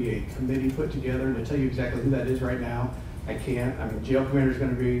 there's going to be a committee put together, and to tell you exactly who that is right now, I can't. I mean, jail commander's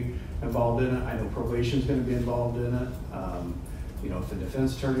going to be involved in it. I know probation's going to be involved in it. You know, if the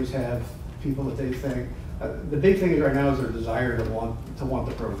defense attorneys have people that they think, the big thing right now is their desire to want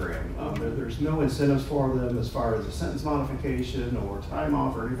the program. There's no incentives for them as far as a sentence modification or time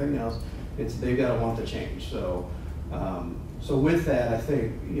off or anything else. It's they've got to want the change. So, so with that, I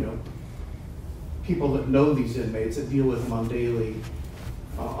think, you know, people that know these inmates that deal with them on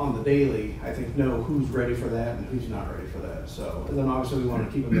the daily, I think know who's ready for that and who's not ready for that. So, and then obviously we want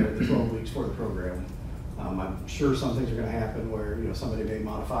to keep them there the 12 weeks for the program. I'm sure some things are going to happen where, you know, somebody may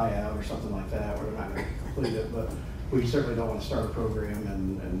modify out or something like that, where they're not going to complete it, but we certainly don't want to start a program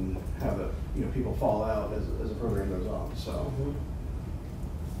and have it, you know, people fall out as the program goes on. So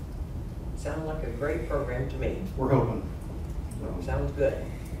Sounds like a great program to me. we're hoping. So, Sounds good.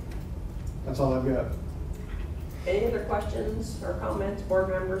 that's all I've got. Any other questions or comments, board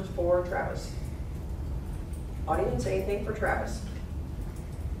members, for Travis? Audience, anything for Travis?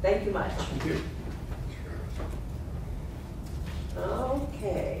 Thank you much. Thank you.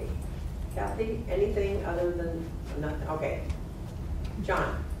 Okay. Kathy, anything other than nothing? Okay.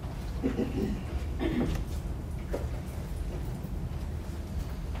 John?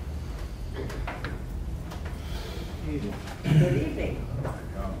 Evening. Good evening.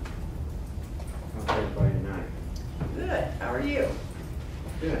 How's everybody tonight? Good. How are you?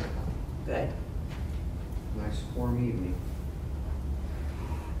 Good. Good. Nice warm evening.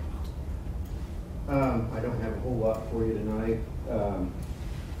 I don't have a whole lot for you tonight.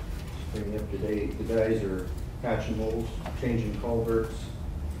 Just bring you up to date. The guys are patching holes, changing culverts.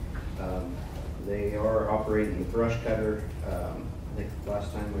 They are operating the brush cutter. I think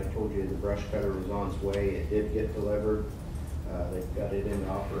last time I told you the brush cutter was on its way. It did get delivered. They've got it into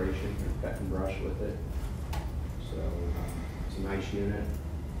operation. They're cutting brush with it. So it's a nice unit.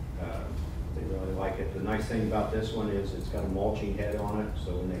 They really like it. The nice thing about this one is it's got a mulching head on it,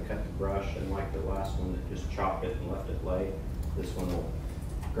 so when they cut the brush, unlike the last one that just chopped it and left it lay, this one will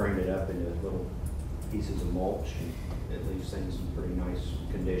grind it up into little pieces of mulch, and it leaves things in pretty nice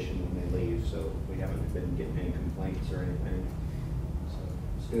condition when they leave, so we haven't been getting any complaints or anything. So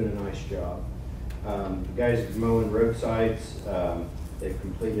it's doing a nice job. The guys are mowing roadsides. They've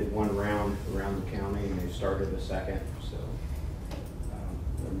completed one round around the county, and they've started a second, so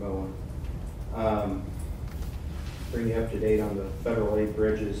they're mowing. Bring you up to date on the federal aid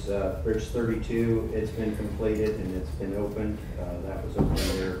bridges. Bridge 32, it's been completed and it's been opened. That was opened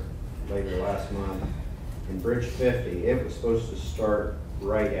there later last month. And Bridge 50, it was supposed to start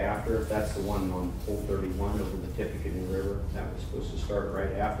right after. That's the one on Pole 31 over the Tippecanoe River. That was supposed to start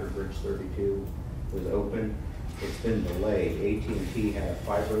right after Bridge 32 was open. It's been delayed. AT&T had a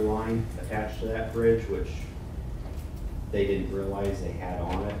fiber line attached to that bridge, which they didn't realize they had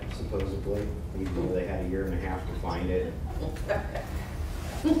on it, supposedly, even though they had a year and a half to find it.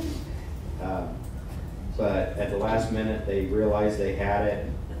 But at the last minute, they realized they had it,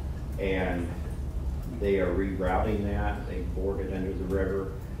 and they are rerouting that. They bored it under the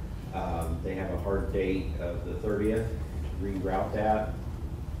river. They have a hard date of the 30th to reroute that,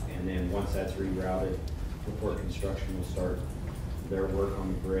 and then once that's rerouted, before construction will start their work on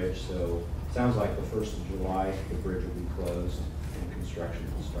the bridge. So sounds like the 1st of July, the bridge will be closed and construction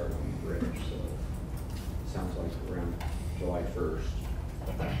will start on the bridge. So it sounds like around July 1st,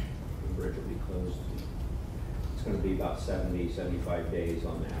 the bridge will be closed. It's going to be about 70, 75 days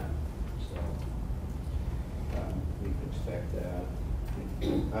on that. So we can expect that.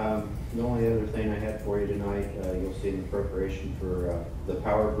 The only other thing I had for you tonight, you'll see an appropriation for the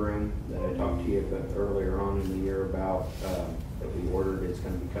power broom that I talked to you about earlier on in the year about that we ordered. It's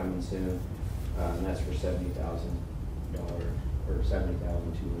going to be coming soon. And that's for $70,000 or $70,200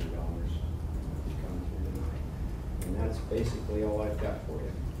 coming through tonight. And that's basically all I've got for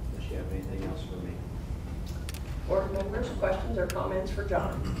you, unless you have anything else for me. Board members, questions or comments for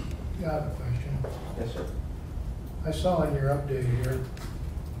John? Yeah, I have a question. Yes, sir. I saw in your update here,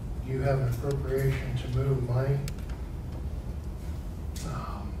 you have an appropriation to move money.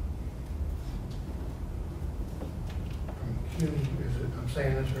 From Cume, I'm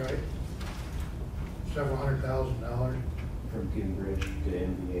saying this right? Several $100,000. From Cume Bridge to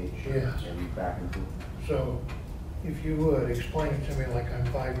NVH. Yes. And back and forth. So, if you would, explain it to me like I'm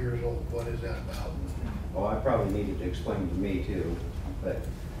 5 years old. What is that about? Well, I probably needed to explain to me too, but,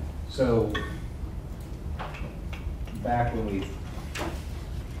 so, back when we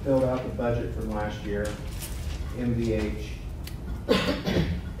filled out the budget from last year, MVH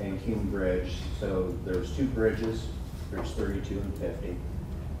and Cume Bridge, so there's two bridges, Bridge 32 and 50.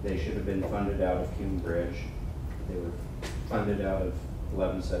 They should have been funded out of Cume Bridge. They were funded out of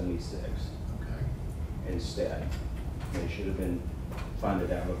 1176 instead. They should have been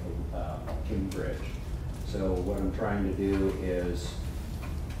funded out of Cume Bridge. So what I'm trying to do is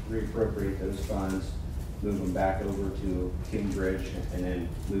reappropriate those funds, move them back over to Cume Bridge, and then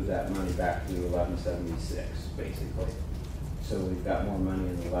move that money back to 1176, basically. So we've got more money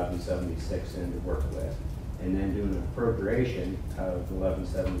in 1176 in to work with. And then do an appropriation of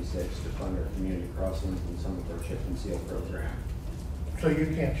 1176 to fund our community crossings and some of our chip and seal program. So you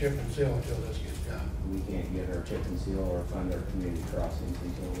can't chip and seal until this gets done? We can't get our chip and seal or fund our community crossings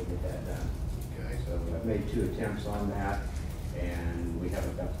until we get that done. Okay. So I've made 2 attempts on that, and we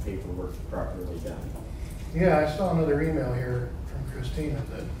haven't got the paperwork properly done. Yeah, I saw another email here from Christina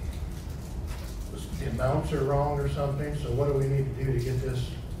that the amounts are wrong or something, so what do we need to do to get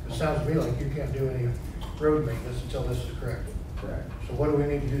this? It sounds to me like you can't do any road maintenance until this is corrected. Correct. So what do we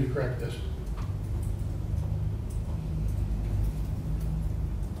need to do to correct this?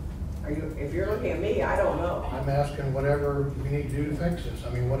 If you're looking at me, I don't know. I'm asking whatever we need to do to fix this.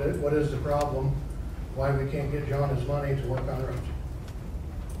 I mean, what is the problem? Why we can't get John his money to work on roads?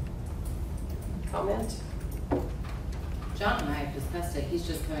 Comment? John and I have discussed it. He's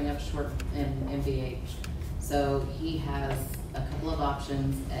just coming up short in MVH. So he has a couple of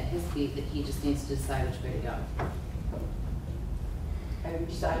options at his feet that he just needs to decide which way to go. Have you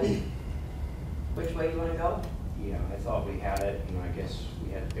decided which way you wanna go? Yeah, I thought we had it, and I guess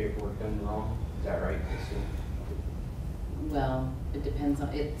we had the paperwork done wrong. Is that right, Christine? Well, it depends on,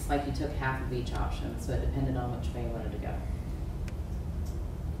 it's like you took half of each option, so it depended on which way you wanted to go.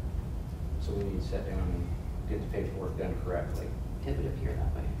 So we need to sit down and get the paperwork done correctly. It would appear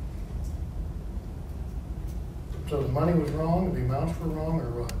that way. So the money was wrong, the amounts were wrong,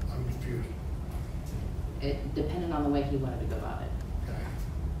 or what? I'm confused. It depended on the way he wanted to go about it. Okay.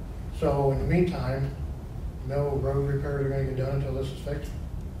 So in the meantime, no road repairs are gonna get done until this is fixed?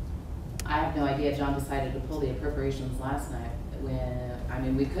 I have no idea. John decided to pull the appropriations last night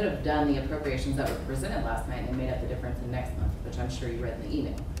when, we could have done the appropriations that were presented last night and then made up the difference in next month, which I'm sure you read in the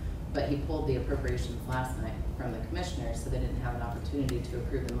email. But he pulled the appropriations last night from the commissioners, so they didn't have an opportunity to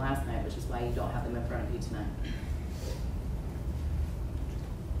approve them last night, which is why you don't have them in front of you tonight.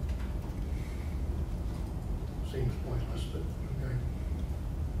 Seems pointless, but okay.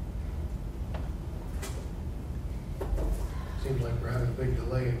 Seems like we're having a big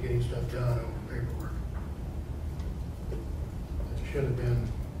delay in getting stuff done over paperwork. It should have been,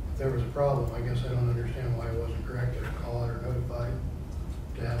 if there was a problem, I guess I don't understand why it wasn't corrected or called or notified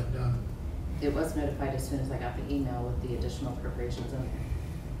to have it done. It was notified as soon as I got the email with the additional appropriations in there.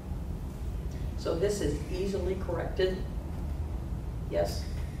 So this is easily corrected? Yes?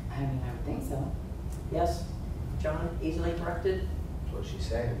 I would think so. Yes? John, easily corrected? That's what she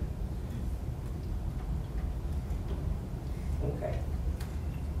said. Okay.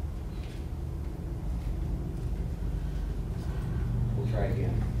 We'll try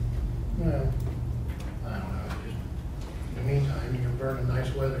again. Well, I don't know, just, in the meantime, you're burning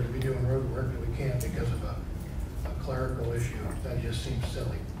nice weather to be doing road work, and we can't because of a clerical issue. That just seems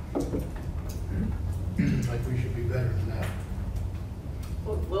silly. Like we should be better than that.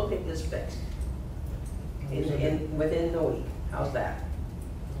 We'll get this fixed within the week. How's that?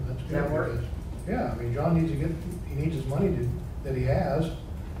 Well, that's Does that good, work? because, yeah, John needs to get, he needs his money that he has,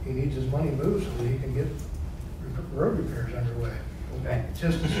 he needs his money moved so that he can get road repairs underway. Okay. It's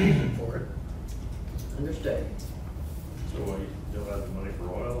just the season for it. Understood. So what, you don't have the money for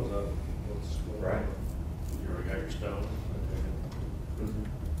oil, is that what's going on? Right. You already got your stone?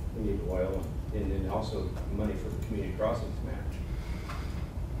 We need oil, and then also money for the community crossings match.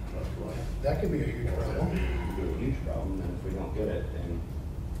 That's right. That could be a huge problem. It'd be a huge problem, and if we don't get it, then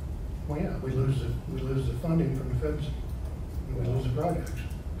Well, yeah, we lose the funding from the feds, and we lose the projects,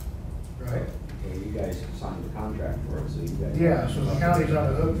 right? well, you guys signed the contract for it, so you guys. Yeah, so the county's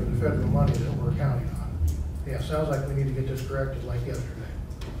on the hook for the federal money that we're counting on. Yeah, sounds like we need to get this corrected like yesterday.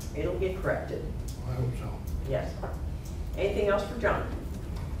 It'll get corrected. I hope so. Yes. Anything else for John?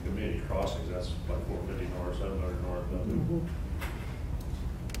 Community crossings, that's like 450 north, 700 north, nothing.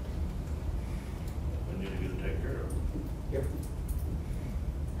 We need to get it taken care of. Yep.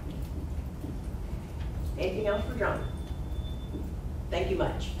 Anything else for John? Thank you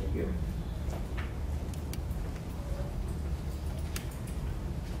much. Thank you.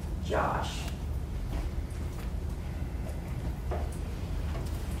 Josh.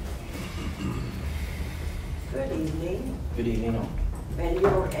 Good evening. Good evening all.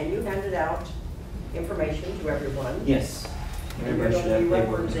 And you handed out information to everyone. Yes. And you're Everybody should going to have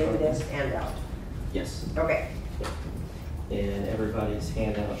be paperwork. referencing this handout. Yes. Okay. And everybody's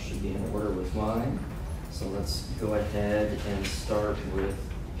handout should be in order with mine. So let's go ahead and start with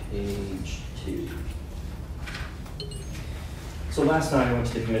page 2. So last night I went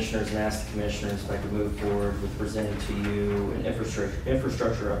to the commissioners and asked the commissioners if I could move forward with presenting to you an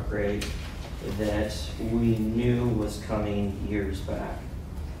infrastructure upgrade that we knew was coming years back.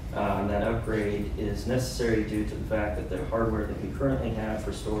 That upgrade is necessary due to the fact that the hardware that we currently have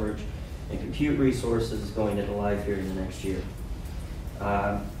for storage and compute resources is going into life here in the next year.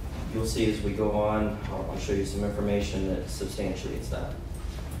 You'll see as we go on, I'll show you some information that substantiates that.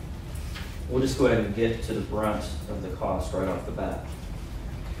 We'll just go ahead and get to the brunt of the cost right off the bat.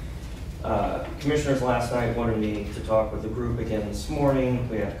 Commissioners last night wanted me to talk with the group again this morning.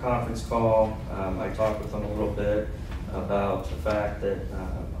 We had a conference call. I talked with them a little bit about the fact that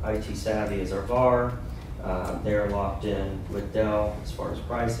IT Savvy is our VAR. They're locked in with Dell as far as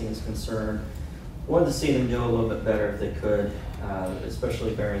pricing is concerned. Wanted to see them do a little bit better if they could,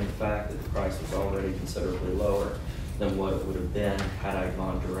 especially bearing the fact that the price was already considerably lower than what it would have been had I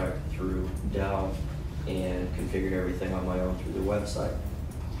gone direct through Dell and configured everything on my own through the website.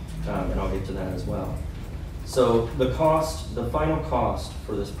 And I'll get to that as well. So the cost, the final cost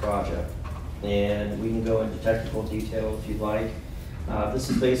for this project, and we can go into technical detail if you'd like. This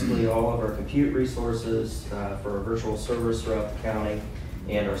is basically all of our compute resources for our virtual servers throughout the county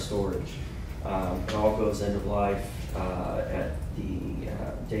and our storage. It all goes into life at the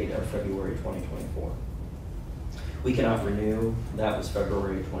date of February 2024. We cannot renew, that was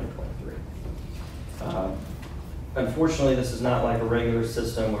February 2023. Unfortunately, this is not like a regular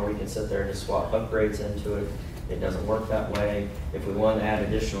system where we can sit there and just swap upgrades into it. It doesn't work that way. If we want to add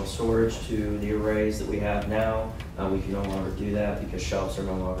additional storage to the arrays that we have now, we can no longer do that because shelves are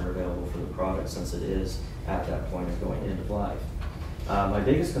no longer available for the product since it is at that point of going end of life. My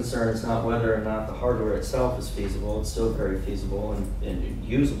biggest concern is not whether or not the hardware itself is feasible. It's still very feasible and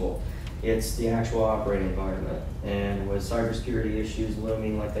usable. It's the actual operating environment. And with cybersecurity issues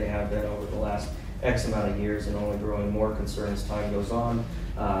looming like they have been over the last X amount of years and only growing more concern as time goes on,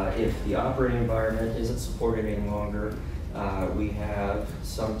 if the operating environment isn't supported any longer, we have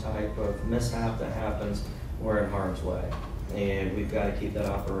some type of mishap that happens, we're in harm's way. And we've got to keep that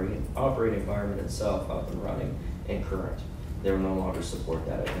operating environment itself up and running and current. They will no longer support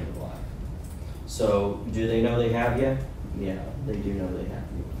that at end of life. So do they know they have you? Yeah, they do know they have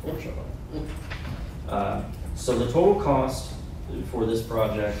you, unfortunately. So the total cost for this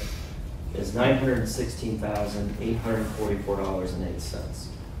project is $916,844.08.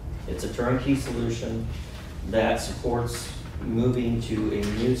 It's a turnkey solution that supports moving to a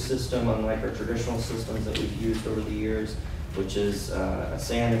new system, unlike our traditional systems that we've used over the years, which is a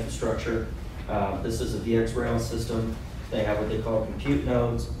SAN infrastructure. This is a VxRail system. They have what they call compute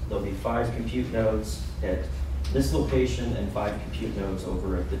nodes. There'll be 5 compute nodes at this location and 5 compute nodes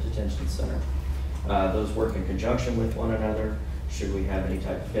over at the detention center. Those work in conjunction with one another. Should we have any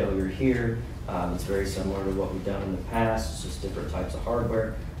type of failure here, it's very similar to what we've done in the past. It's just different types of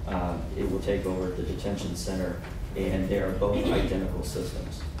hardware. It will take over at the detention center, and they are both identical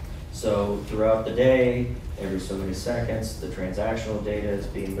systems. So throughout the day, every so many seconds, the transactional data is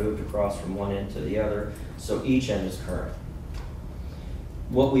being moved across from one end to the other, so each end is current.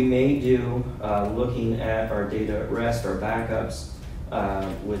 What we may do, looking at our data at rest, our backups,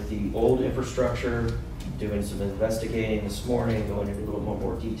 with the old infrastructure, doing some investigating this morning, going into a little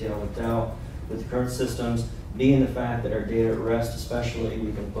more detail with Dell, with the current systems, being the fact that our data at rest especially,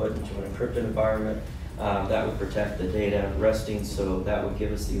 we can put into an encrypted environment that would protect the data resting, so that would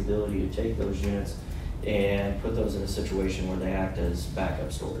give us the ability to take those units and put those in a situation where they act as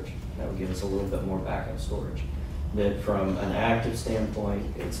backup storage. That would give us a little bit more backup storage. But from an active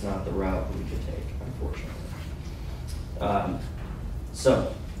standpoint, it's not the route that we could take, unfortunately.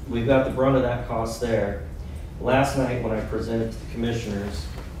 So we've got the brunt of that cost there. Last night when I presented to the commissioners,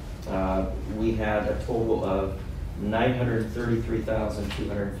 we had a total of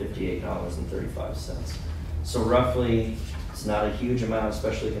 $933,258.35. So roughly, it's not a huge amount,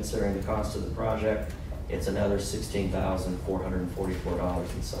 especially considering the cost of the project. It's another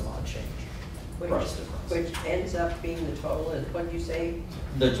 $16,444 and some odd change. Which ends up being the total, what did you say?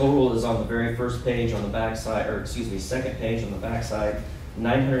 The total is on the very first page on the back side, or excuse me, second page on the back side,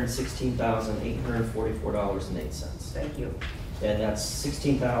 $916,844.08. Thank you. And that's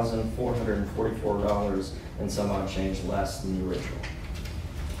 $16,444 and some odd change less than the original.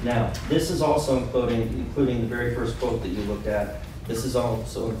 Now, this is also including the very first quote that you looked at. This is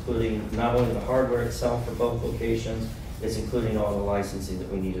also including not only the hardware itself for both locations, it's including all the licensing that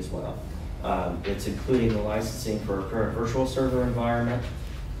we need as well. It's including the licensing for our current virtual server environment.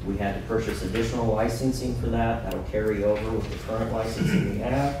 We had to purchase additional licensing for that. That'll carry over with the current licensing we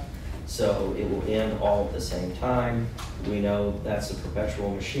have. So it will end all at the same time. We know that's a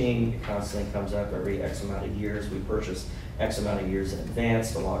perpetual machine. It constantly comes up every X amount of years. We purchase X amount of years in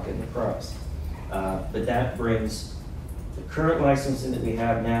advance to lock in the price. But that brings the current licensing that we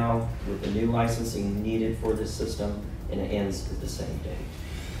have now with the new licensing needed for this system, and it ends at the same date.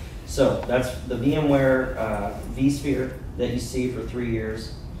 So that's the VMware vSphere that you see for 3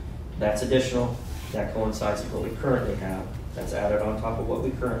 years. That's additional. That coincides with what we currently have. That's added on top of what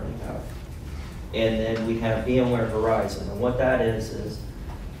we currently have. And then we have VMware Horizon. And what that is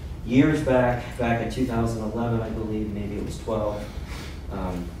years back in 2011, I believe, maybe it was 12. I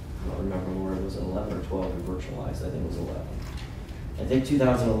don't remember where it was, 11 or 12 we virtualized. I think it was 11. I think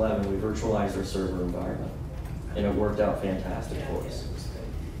 2011 we virtualized our server environment, and it worked out fantastic for us.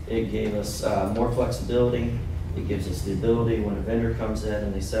 It gave us more flexibility. It gives us the ability when a vendor comes in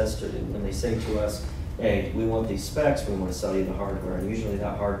and they say to us, hey, we want these specs, we want to sell you the hardware. And usually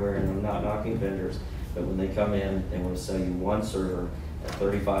that hardware, and I'm not knocking vendors, but when they come in, they want to sell you one server at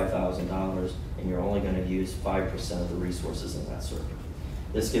 $35,000, and you're only going to use 5% of the resources in that server.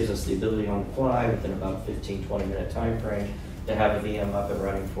 This gives us the ability on the fly within about 15, 20-minute time frame to have a VM up and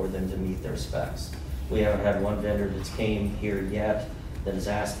running for them to meet their specs. We haven't had one vendor that's came here yet that has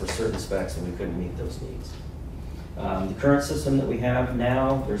asked for certain specs and we couldn't meet those needs. The current system that we have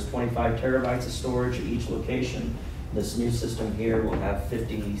now, there's 25 terabytes of storage at each location. This new system here will have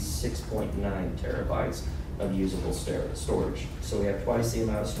 56.9 terabytes of usable storage. So we have twice the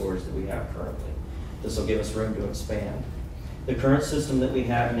amount of storage that we have currently. This will give us room to expand. The current system that we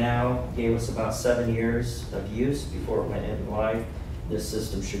have now gave us about 7 years of use before it went into life. This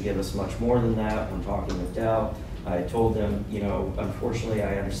system should give us much more than that. When talking with Dell, I told them, you know, unfortunately,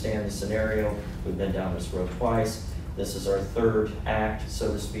 I understand the scenario. We've been down this road twice. This is our third act,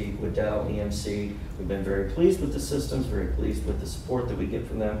 so to speak, with Dell EMC. We've been very pleased with the systems, very pleased with the support that we get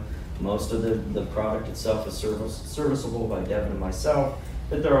from them. Most of the product itself is serviceable by Devin and myself,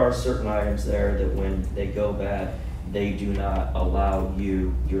 but there are certain items there that when they go bad, they do not allow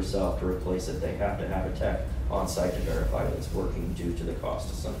you yourself to replace it. They have to have a tech on site to verify that it's working due to the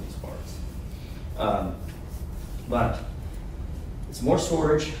cost of some of these parts. But it's more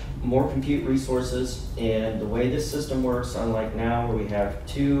storage, more compute resources, and the way this system works, unlike now where we have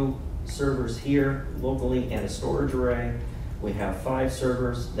 2 servers here locally and a storage array, we have 5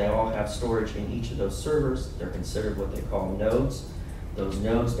 servers. They all have storage in each of those servers. They're considered what they call nodes. Those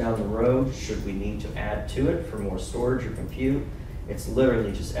nodes down the road, should we need to add to it for more storage or compute, it's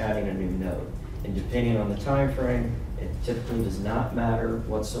literally just adding a new node. And depending on the time frame, it typically does not matter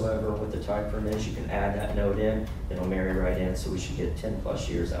whatsoever what the time frame is. You can add that node in, it'll marry right in, so we should get 10+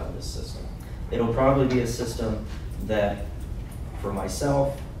 years out of this system. It'll probably be a system that, for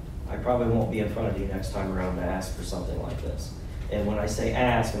myself, I probably won't be in front of you next time around to ask for something like this. And when I say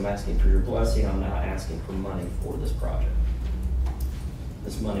ask, I'm asking for your blessing. I'm not asking for money for this project.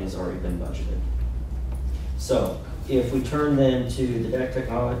 This money has already been budgeted. So if we turn then to the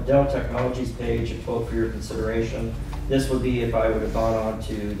Dell Technologies page, a quote for your consideration, this would be if I would have gone on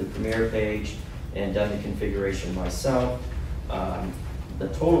to the Premier page and done the configuration myself. The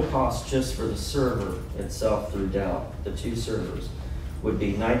total cost just for the server itself through Dell, the 2 servers, would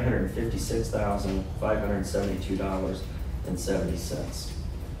be $956,572.70.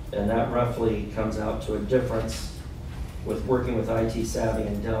 And that roughly comes out to a difference with working with IT Savvy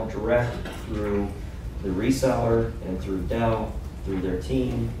and Dell direct through the reseller and through Dell, through their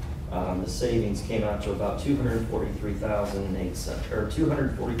team. The savings came out to about $243,008, or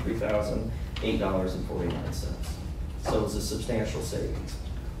 $243,008.49. So it was a substantial savings.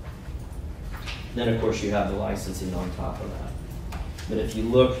 Then of course you have the licensing on top of that. But if you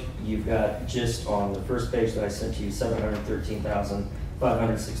look, you've got just on the first page that I sent to you,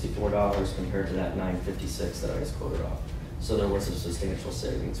 $713,564 compared to that $956 that I just quoted off. So there was a substantial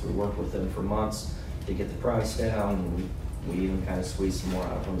savings. We worked with them for months to get the price down, and we even kind of squeezed some more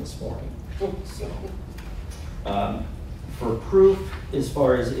out of them this morning. So, for proof, as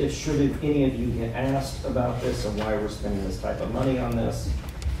far as if any of you get asked about this and why we're spending this type of money on this,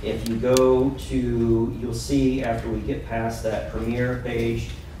 if you go to, you'll see after we get past that Premier page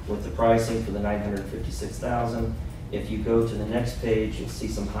with the pricing for the $956,000, if you go to the next page, you'll see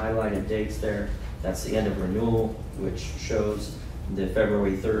some highlighted dates there. That's the end of renewal, which shows the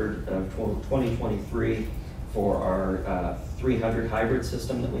February 3rd of 2023 for our 300 hybrid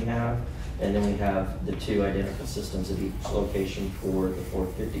system that we have. And then we have the 2 identical systems at each location for the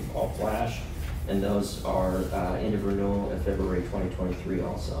 450 all flash. And those are end of renewal in February 2023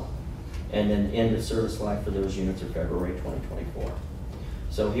 also. And then end of service life for those units are February 2024.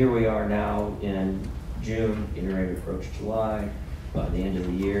 So here we are now in June, getting ready to approach July. By the end of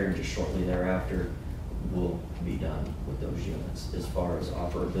the year and just shortly thereafter, we'll be done with those units as far as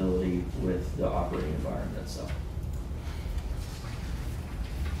operability with the operating environment itself.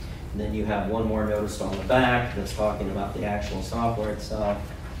 And then you have one more notice on the back that's talking about the actual software itself,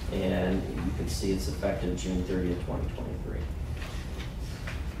 and you can see it's effective June 30th, 2023.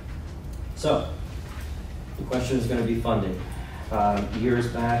 So, the question is going to be funding. Years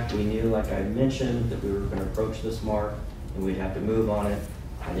back, we knew, like I mentioned, that we were going to approach this mark and we'd have to move on it.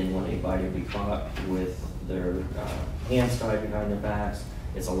 I didn't want anybody to be caught with their hands tied behind their backs.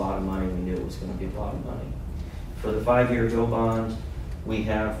 It's a lot of money. We knew it was going to be a lot of money. For the 5-year Go bond, we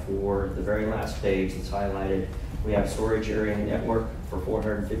have for the very last page that's highlighted, we have storage area network for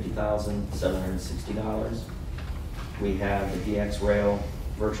 $450,760. We have the DX Rail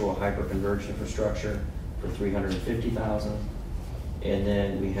virtual hyperconverged infrastructure for $350,000. And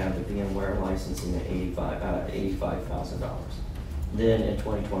then we have the VMware licensing at $85,000. Then in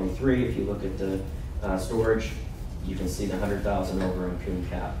 2023, if you look at the storage, you can see the $100,000 over in Coon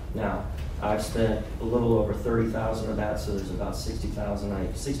Cap. Now, I've spent a little over $30,000 of that, so there's about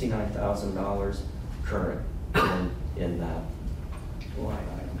 $69,000 current in that line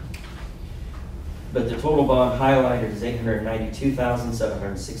item. But the total bond highlighted is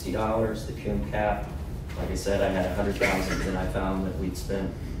 $892,760. The Coon Cap, like I said, I had $100,000, and I found that we'd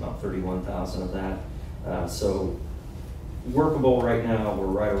spent about $31,000 of that. So Workable right now, we're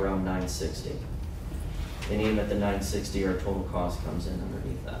right around 960. And even at the 960, our total cost comes in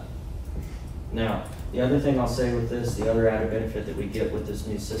underneath that. Now, the other thing I'll say with this, the other added benefit that we get with this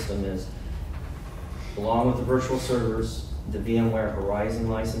new system is, along with the virtual servers, the VMware Horizon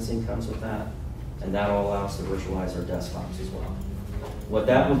licensing comes with that, and that will allow us to virtualize our desktops as well. What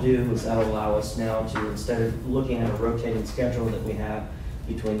that will do is that will allow us now to, instead of looking at a rotating schedule that we have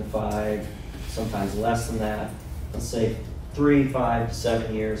between the 5, sometimes less than that, let's say 3, 5 to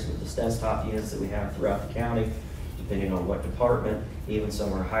 7 years with the desktop units that we have throughout the county, depending on what department, even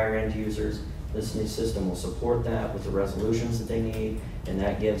some of our higher end users. This new system will support that with the resolutions that they need, and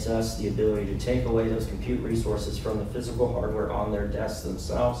that gives us the ability to take away those compute resources from the physical hardware on their desks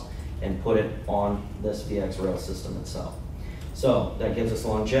themselves and put it on this VxRail system itself. So that gives us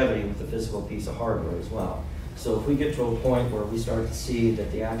longevity with the physical piece of hardware as well. So if we get to a point where we start to see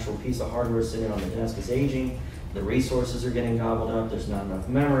that the actual piece of hardware sitting on the desk is aging, the resources are getting gobbled up, there's not enough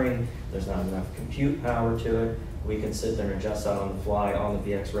memory, there's not enough compute power to it, we can sit there and adjust that on the fly on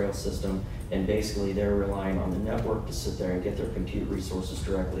the VxRail system, and basically they're relying on the network to sit there and get their compute resources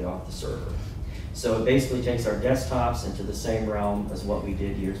directly off the server. So it basically takes our desktops into the same realm as what we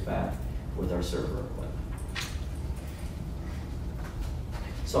did years back with our server equipment.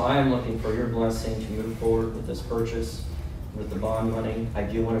 So I am looking for your blessing to move forward with this purchase with the bond money. I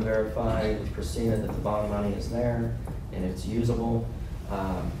do want to verify with Christina that the bond money is there and it's usable.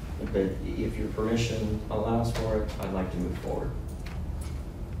 But if your permission allows for it, I'd like to move forward.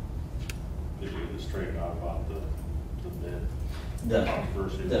 Did you just straighten out about the bid?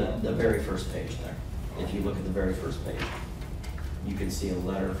 The very first page there. If you look at the very first page, you can see a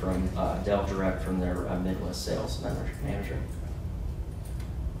letter from Dell Direct from their Midwest sales manager.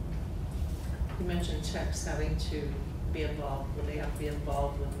 You mentioned checks having to be involved. Will they have to be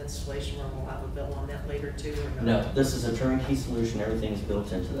involved with the installation, or we'll have a bill on that later too, or no? No, this is a turnkey solution. Everything is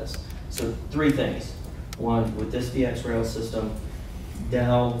built into this. So 3 things. One, with this VxRail system,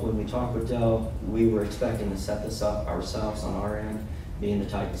 Dell, when we talked with Dell, we were expecting to set this up ourselves on our end, being the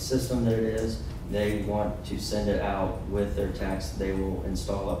type of system that it is. They want to send it out with their techs. They will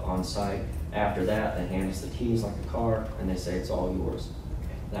install it on site. After that, they hand us the keys like a car, and they say it's all yours.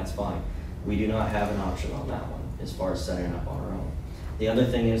 That's fine. We do not have an option on that one as far as setting it up on our own. The other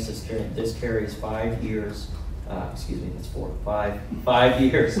thing is this carries 5 years, excuse me, it's 4, 5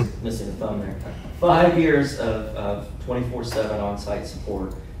 years, missing a thumb there. 5 years of 24/7 on-site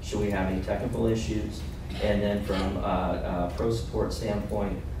support should we have any technical issues. And then from a pro support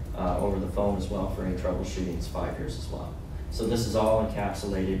standpoint, over the phone as well for any troubleshooting, it's 5 years as well. So this is all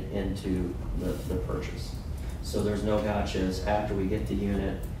encapsulated into the purchase. So there's no gotchas. After we get the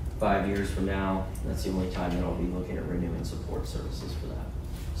unit, 5 years from now, that's the only time that I'll be looking at renewing support services for that.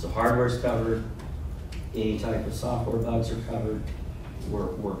 So hardware's covered, any type of software bugs are covered, we're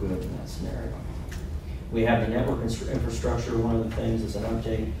good in that scenario. We have the network infrastructure. One of the things is an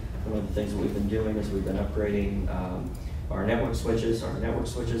update. One of the things that we've been doing is we've been upgrading our network switches. Our network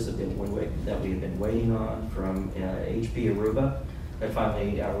switches that we've been waiting on from HP Aruba. That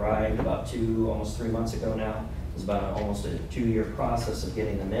finally arrived about almost 3 months ago now. It was about almost a 2-year process of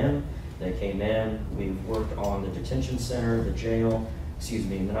getting them in. They came in. We've worked on the detention center, the jail, the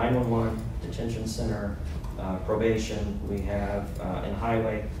 911 detention center, probation. We have in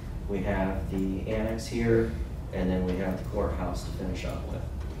highway, we have the annex here, and then we have the courthouse to finish up with.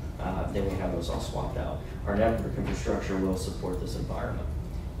 Then we have those all swapped out. Our network infrastructure will support this environment,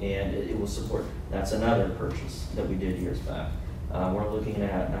 and it will support. That's another purchase that we did years back. We're looking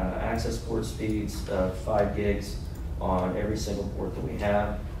at access port speeds of 5 gigs on every single port that we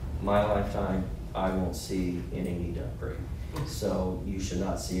have. My lifetime, I won't see any need to upgrade. So you should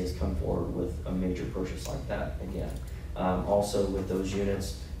not see us come forward with a major purchase like that again. Also with those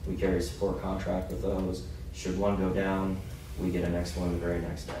units, we carry a support contract with those. Should one go down, we get a next one the very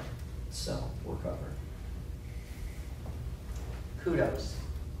next day. So we're covered. Kudos.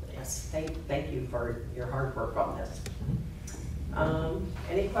 Yes, thank you for your hard work on this.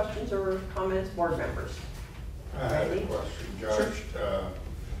 Any questions or comments, board members? I have a question, Judge. Sure.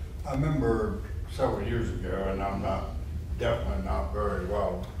 I remember several years ago, and I'm definitely not very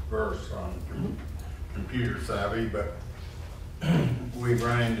well versed on computer savvy, but we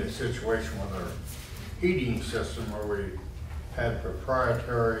ran into a situation with our heating system where we had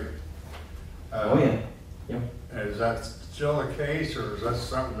proprietary. Oh yeah. Yep. Is that still the case, or is that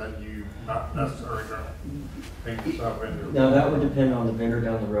something that you not necessarily going to think yourself into? No, that would depend on the vendor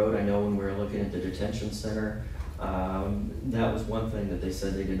down the road. I know when we were looking at the detention center, that was one thing that they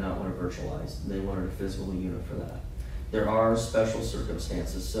said they did not want to virtualize. They wanted a physical unit for that. There are special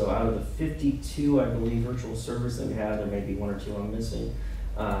circumstances. So out of the 52, I believe, virtual servers that we have, there may be 1 or 2 I'm missing.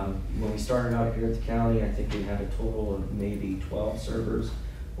 When we started out here at the county, I think we had a total of maybe 12 servers.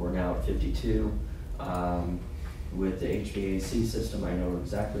 We're now at 52. With the HVAC system, I know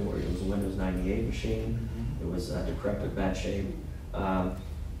exactly where it was a Windows 98 machine. It was decrepit, bad shape.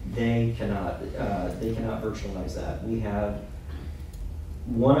 They cannot virtualize that. We have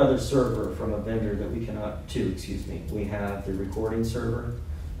one other server from a vendor that we cannot, 2, excuse me. We have the recording server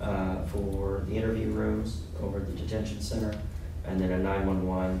for the interview rooms over at the detention center, and then at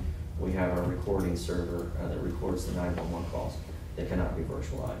 911, we have our recording server that records the 911 calls. They cannot be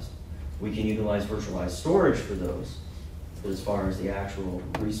virtualized. We can utilize virtualized storage for those, but as far as the actual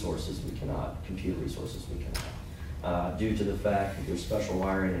resources, we cannot, compute resources, we cannot. Due to the fact that there's special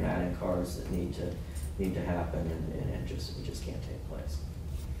wiring and add-in cards that need to happen, and it just can't take place.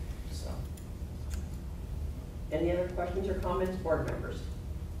 So. Any other questions or comments, board members?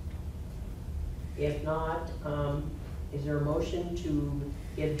 If not, is there a motion to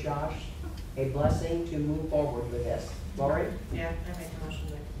give Josh a blessing to move forward with this? Lori? Yeah, I make a motion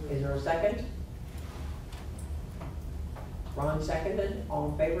to. Is there a second? Ron seconded.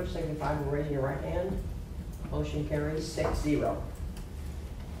 All in favor, signify by raising your right hand. Motion carries 6-0.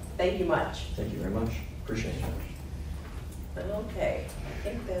 Thank you much. Thank you very much. Appreciate it. Okay, I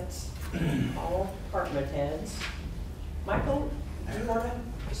think that's all department heads. Michael, do you want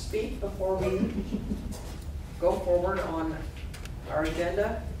to speak before we go forward on our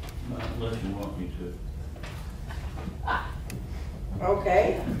agenda? Not unless you want me to.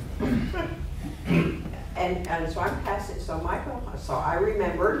 Okay. And so I pass it, so Michael, so I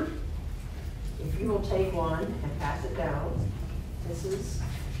remembered, if you will take one and pass it down. This is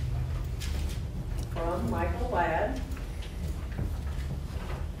from Michael Ladd.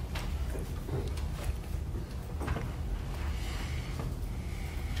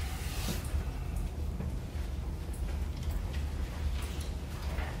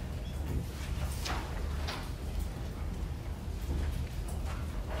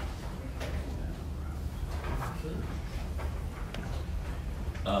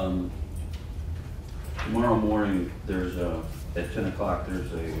 Tomorrow morning, there's at 10 o'clock,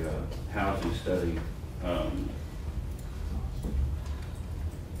 there's a housing study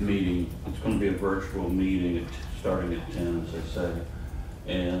meeting. It's going to be a virtual meeting starting at 10, as I said.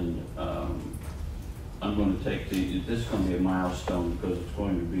 And I'm going to take this is going to be a milestone because it's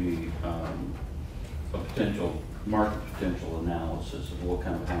going to be a potential market potential analysis of what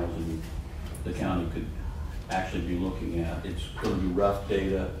kind of housing the county could actually be looking at. It's going to be rough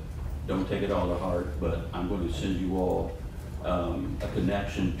data. Don't take it all to heart, but I'm going to send you all a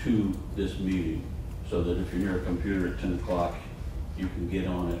connection to this meeting so that if you're near a computer at 10 o'clock, you can get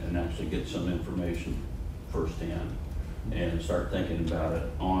on it and actually get some information firsthand and start thinking about it.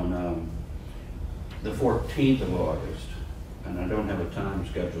 On the 14th of August, and I don't have a time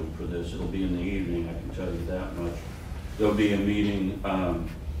scheduled for this, it'll be in the evening, I can tell you that much. There'll be a meeting,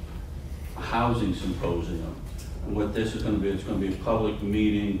 housing symposium. And what this is going to be, it's going to be a public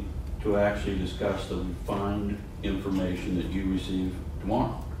meeting to actually discuss the refined information that you receive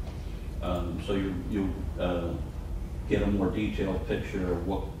tomorrow. So you get a more detailed picture of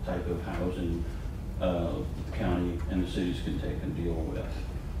what type of housing the county and the cities can take and deal with.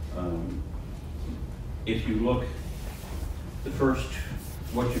 If you look, the first,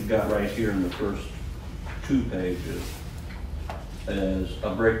 what you've got right here in the first 2 pages is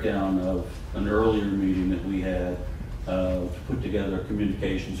a breakdown of an earlier meeting that we had to put together a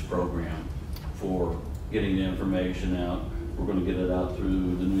communications program for getting the information out. We're going to get it out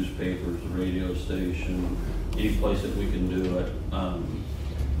through the newspapers, the radio station, any place that we can do it.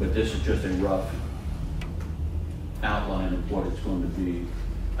 But this is just a rough outline of what it's going to be.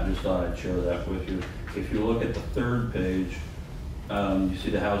 I just thought I'd share that with you. If you look at the 3rd page, you see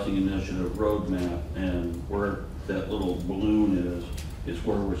the housing initiative roadmap, and where that little balloon is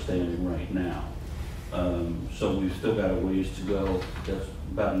where we're standing right now. So we've still got a ways to go. That's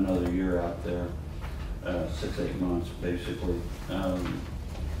about another year out there, 6-8 months basically.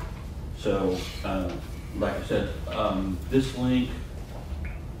 Like I said, this link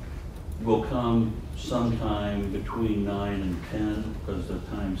will come sometime between 9 and 10 because they're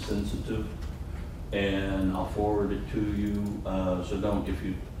time sensitive, and I'll forward it to you. So don't, if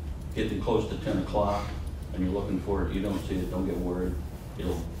you getting close to 10 o'clock and you're looking for it, you don't see it, don't get worried.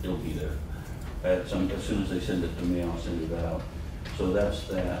 It'll be there. As soon as they send it to me, I'll send it out. So that's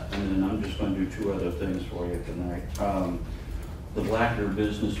that. And then I'm just going to do 2 other things for you tonight. The Blackner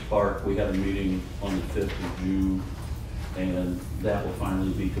Business Park, we had a meeting on the 5th of June, and that will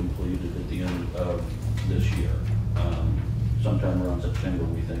finally be completed at the end of this year. sometime around September,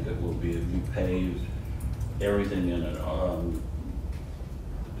 we think it will be. We paved everything in it.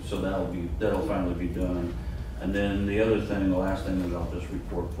 So that'll finally be done. And then the other thing, the last thing that I'll just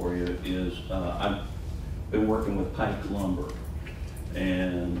report for you is I've been working with Pike Lumber,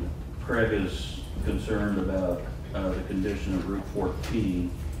 and Craig is concerned about the condition of Route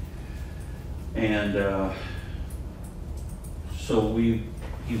 14. And so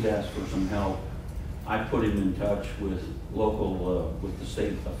he's asked for some help. I put him in touch with with the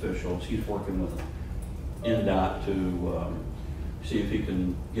state officials. He's working with NDOT to see if he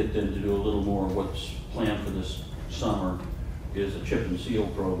can get them to do a little more. What's planned for this summer is a chip and seal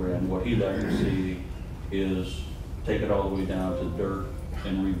program. What he'd like to see is take it all the way down to dirt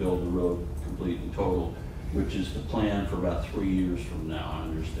and rebuild the road complete and total, which is the plan for about 3 years from now, I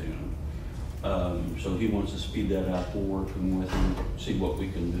understand. So he wants to speed that up. We're working with him, see what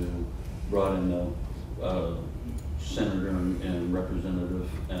we can do. Brought in the senator and representative.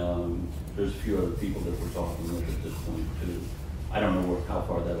 There's a few other people that we're talking with at this point too. I don't know how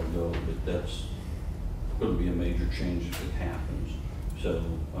far that'll go, but that's going to be a major change if it happens. So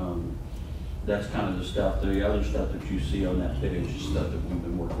that's kind of the stuff. The other stuff that you see on that page is stuff that we've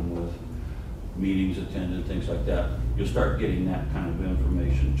been working with, meetings attended, things like that. You'll start getting that kind of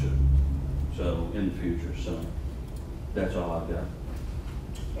information too. So in the future, so that's all I've got.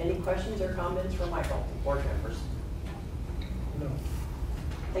 Any questions or comments from Michael, board members? No.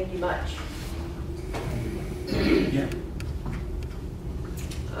 Thank you much. Yeah.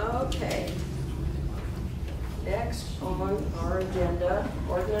 Okay. Next on our agenda,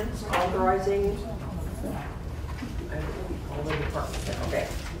 ordinance authorizing, I don't know, all the departments, okay.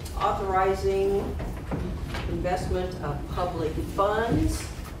 Authorizing investment of public funds.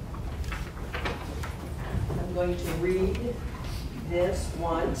 I'm going to read this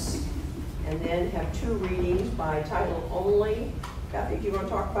once and then have 2 readings by title only. Kathy, do you want to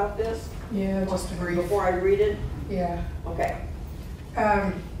talk about this? Yeah, just a brief. Before I read it? Yeah. Okay.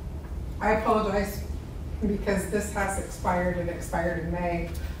 I apologize because this has expired. It expired in May.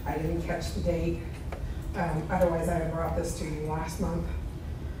 I didn't catch the date. Otherwise, I had brought this to you last month.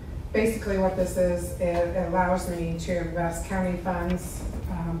 Basically what this is, it allows me to invest county funds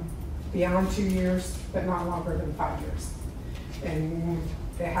beyond 2 years, but not longer than 5 years. And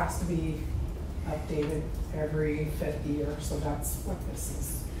it has to be updated every 5th year, so that's what this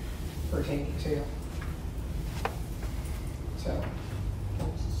is pertaining to. So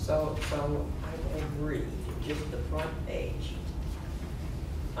I will read just the front page.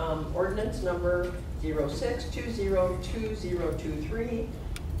 Ordinance number 06202023,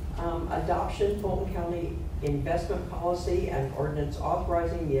 adoption Fulton County investment policy and ordinance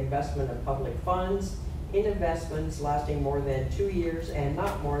authorizing the investment of public funds in investments lasting more than 2 years and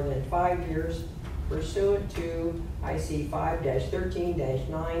not more than 5 years pursuant to IC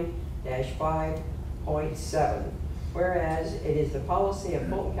 5-13-9-5.7. Whereas it is the policy of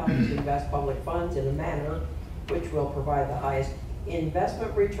Fulton County to invest public funds in a manner which will provide the highest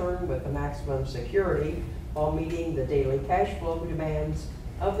investment return with the maximum security while meeting the daily cash flow demands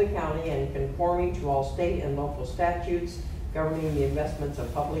of the county and conforming to all state and local statutes governing the investments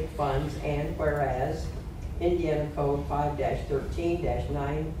of public funds. And whereas Indiana Code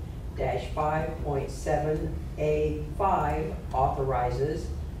 5-13-9-5.7A5 authorizes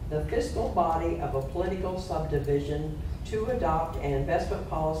the fiscal body of a political subdivision to adopt an investment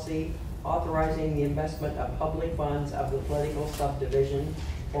policy authorizing the investment of public funds of the political subdivision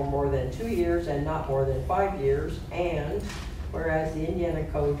for more than 2 years and not more than 5 years. And whereas the Indiana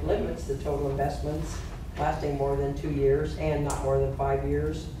Code limits the total investments lasting more than 2 years and not more than 5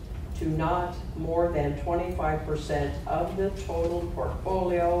 years to not more than 25% of the total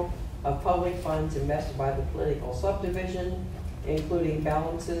portfolio of public funds invested by the political subdivision, including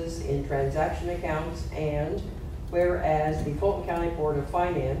balances in transaction accounts. And whereas the Fulton County Board of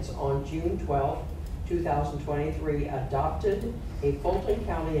Finance on June 12, 2023 adopted a Fulton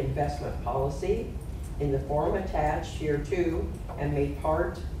County investment policy in the form attached hereto and made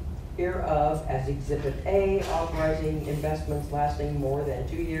part hereof as Exhibit A, authorizing investments lasting more than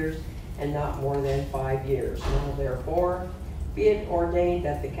 2 years and not more than 5 years. Now therefore, be it ordained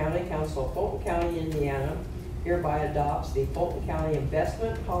that the County Council of Fulton County, Indiana, hereby adopts the Fulton County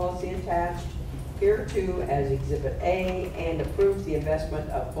investment policy attached hereto as Exhibit A and approves the investment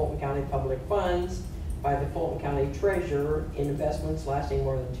of Fulton County public funds by the Fulton County Treasurer in investments lasting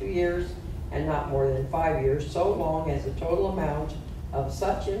more than 2 years and not more than 5 years, so long as the total amount of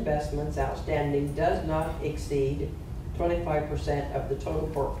such investments outstanding does not exceed 25% of the total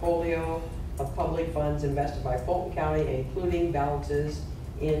portfolio of public funds invested by Fulton County, including balances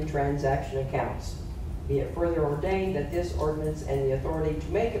in transaction accounts. Be it further ordained that this ordinance and the authority to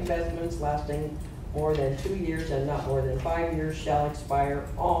make investments lasting more than 2 years and not more than 5 years shall expire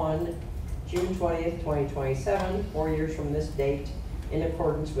on June 20th, 2027, 4 years from this date, in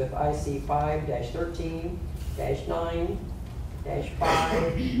accordance with IC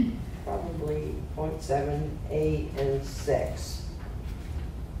 5-13-9-5, probably .7A and 6.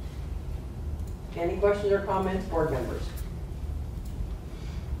 Any questions or comments, board members?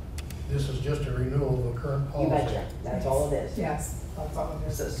 This is just a renewal of a current You policy. betcha, that's all it is. Yes, that's all it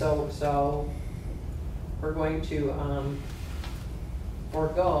is. So we're going to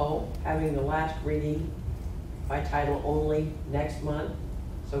forego having the last reading by title only next month,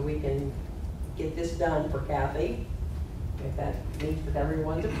 so we can get this done for Kathy, if that meets with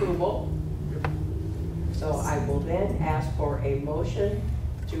everyone's approval. So I will then ask for a motion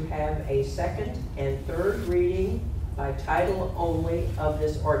to have a second and third reading by title only of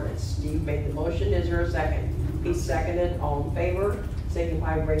this ordinance. Steve made the motion, is there a second? He seconded, all in favor,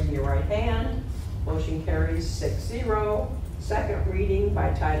 signify by raising your right hand. Motion carries 6-0. Second reading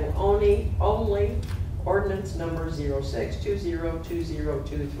by title only, ordinance number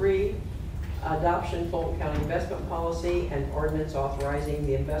 06202023, adoption Fulton County investment policy and ordinance authorizing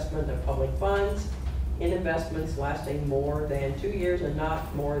the investment of public funds in investments lasting more than 2 years and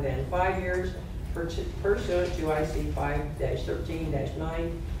not more than 5 years pursuant to IC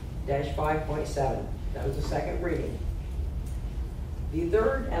 5-13-9-5.7. That was the second reading. The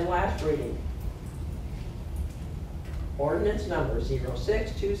third and last reading, ordinance number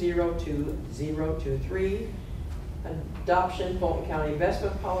 06202023, adoption Fulton County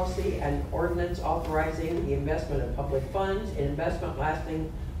investment policy and ordinance authorizing the investment of public funds in investment lasting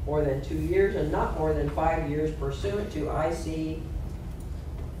more than 2 years and not more than 5 years pursuant to IC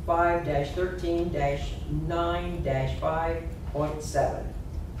 5-13-9-5.7.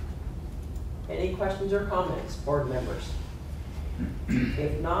 Any questions or comments, board members?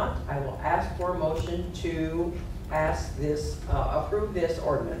 If not, I will ask for a motion to pass this, approve this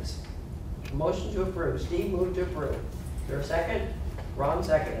ordinance. Motion to approve. Steve moved to approve. Is there a second? Ron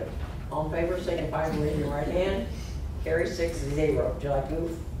seconded. All in favor, signify by raising your right hand. Carry 6-0. Would you like to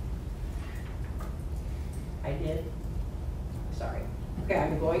move? I did. Sorry. Okay,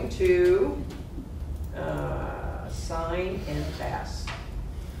 I'm going to sign and pass.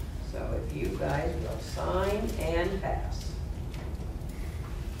 So if you guys will sign and pass,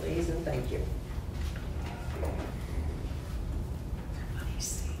 please and thank you.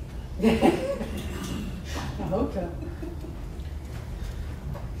 I hope so.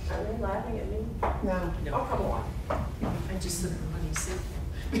 Are they laughing at me? No. Oh, come on. I just said her money's safe.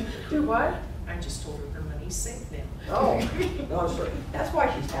 Do what? I just told her her money's safe now. Oh, no, sure. That's why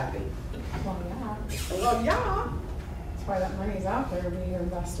she's happy. Well, yeah. Well, yeah. That's why that money's out there being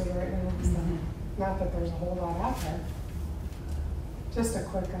invested right now. So, not that there's a whole lot out there. Just a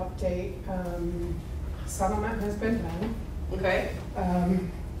quick update. Settlement has been done. Okay,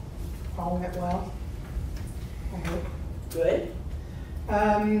 All went well. I hope. good. You're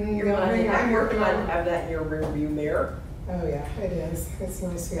The gonna only thing I'm working on. have that in your rearview mirror. Oh, yeah, it is. It's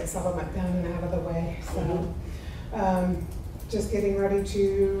nice to get settlement done and out of the way, so. Just getting ready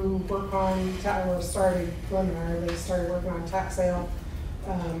to work on, started working on tax sale.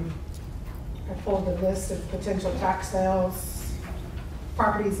 I pulled a list of potential tax sales,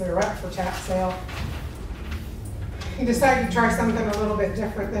 properties that are up for tax sale. I decided to try something a little bit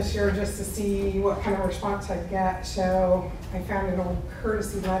different this year just to see what kind of response I'd get. So I found an old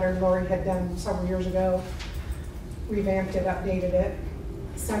courtesy letter Lori had done several years ago, revamped it, updated it,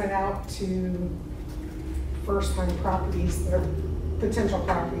 sent it out to first-time properties that are potential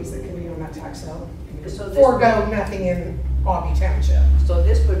properties that could be on that tax sale. So this- Forego nothing in Aubie Township. So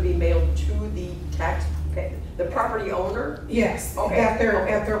this would be mailed to the property owner? Yes, Okay, that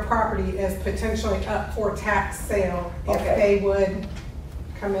okay. their property is potentially up for tax sale. If Okay. they would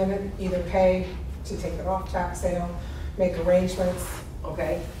come in and either pay to take it off tax sale, make arrangements,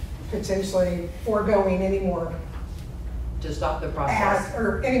 Okay, potentially foregoing any more to stop the process.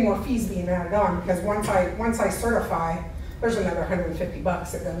 or any more fees being added on, because once I certify, there's another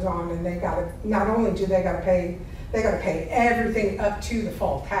 $150 that goes on, and they gotta, not only do they gotta pay everything up to the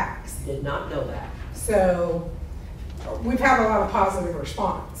fall tax. Did not know that. So, we've had a lot of positive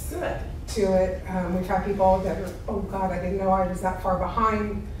response Good. to it. We've had people that are, oh God, I didn't know I was that far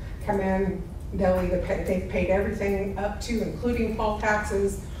behind, come in, they'll either pay, they've paid everything up to, including fall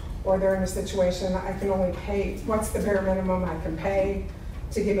taxes, or they're in a situation, I can only pay, what's the bare minimum I can pay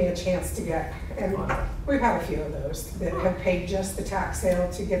to give me a chance to get, and we've had a few of those that have paid just the tax sale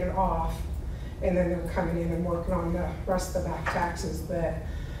to get it off, and then they're coming in and working on the rest of the back taxes. But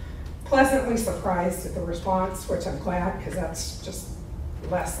pleasantly surprised at the response, which I'm glad, because that's just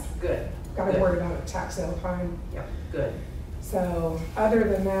less, Good. gotta Good. worry about it tax sale time. Yep, good, So, other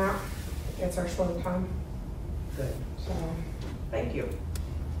than that, it's our slow time, good. so Thank you.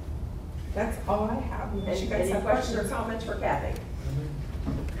 that's all I have. Unless you guys Any have questions or comments for Kathy?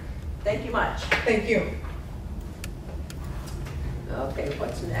 Thank you much. Thank you. Okay,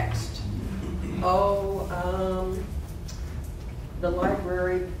 what's next? Oh, the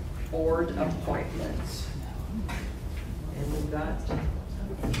library board appointments. And we've got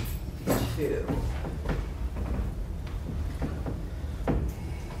 2.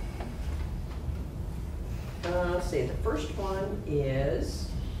 Let's see, the first one is,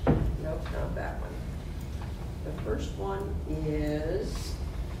 nope, not that one. The first one is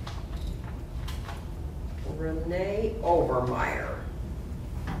Renee Overmeyer.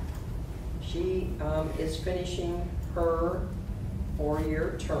 She is finishing her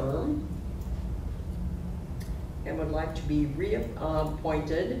 4-year term and would like to be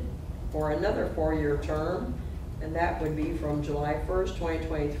reappointed for another 4-year term, and that would be from July 1st,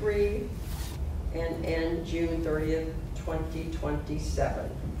 2023 and end June 30th, 2027.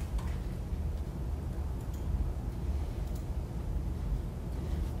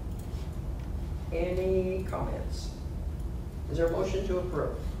 Any comments? Is there a motion to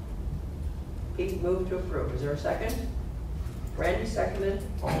approve? Pete moved to approve. Is there a second? Randy seconded.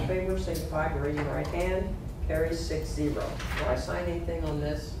 All in favor, signify by raising your right hand. Carries 6-0. Do I sign anything on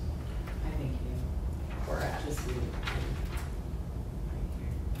this? I think you Where at? just leave it.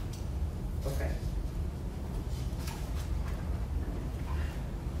 Okay.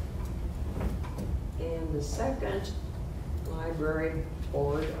 And the second library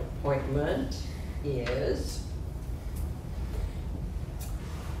board appointment is,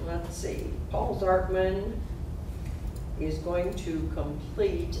 let's see, Paul Zarkman is going to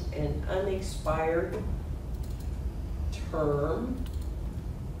complete an unexpired term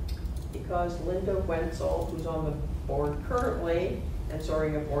because Linda Wenzel, who's on the board currently and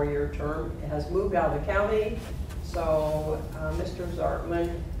serving a 4-year term, has moved out of the county. So Mr.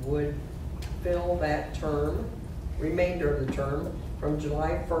 Zarkman would fill that term, remainder of the term, from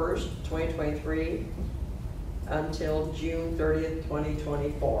July 1st, 2023 until June 30th,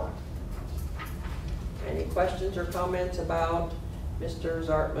 2024. Any questions or comments about Mr.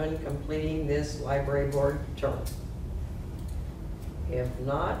 Zartman completing this library board term? If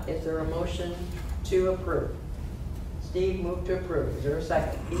not, is there a motion to approve? Steve moved to approve. Is there a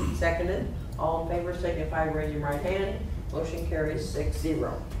second? Pete seconded. All in favor signify by raising your right hand. Motion carries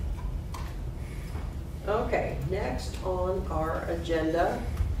 6-0. Okay, next on our agenda,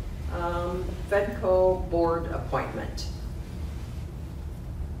 FEDCO board appointment.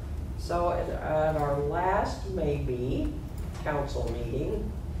 So at our last maybe council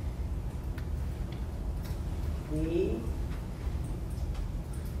meeting, we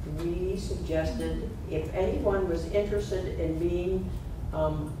suggested if anyone was interested in being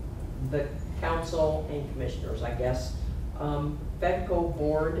the council and commissioners, I guess, FEDCO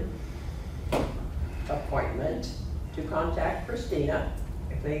board appointment, to contact Christina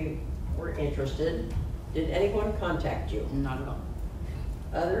if they were interested. Did anyone contact you? Not at all.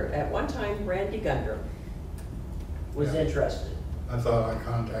 At one time, Randy Gundrum was Yeah. interested. I thought I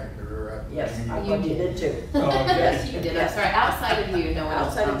contacted her at the Yes, meeting. I thought you did too. Oh, okay. Yes, you did. I'm Yes. sorry, outside of you, no one else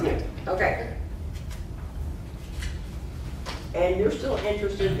Outside of you, contacted. okay. And you're still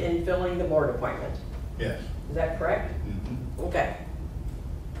interested in filling the board appointment, Yes. is that correct? Mhm. Okay.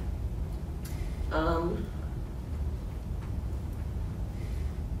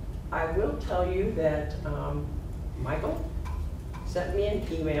 I will tell you that Michael sent me an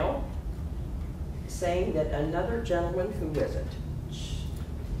email saying that another gentleman who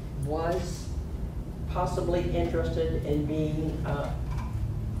was possibly interested in being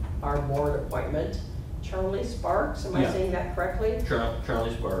our board appointment. Charlie Sparks, am I Yeah. saying that correctly?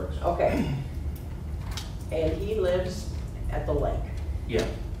 Charlie Sparks. Okay. And he lives at the lake. Yeah.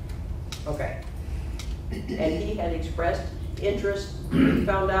 Okay. And he had expressed interest, he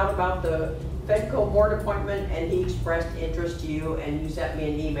found out about the FEDCO board appointment and he expressed interest to you and you sent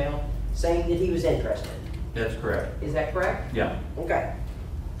me an email saying that he was interested. That's correct. Is that correct? Yeah. Okay.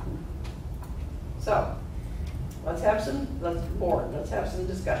 So, let's have some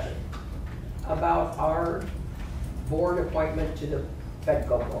discussion about our board appointment to the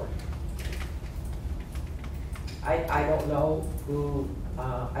FEDCO board. I don't know who,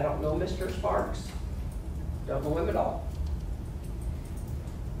 I don't know Mr. Sparks, don't know him at all.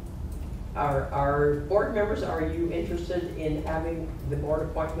 Our board members, are you interested in having the board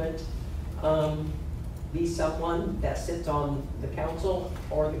appointment be someone that sits on the council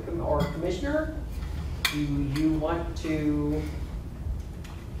or or commissioner? Do you want to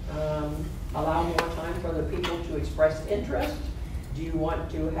allow more time for other people to express interest? Do you want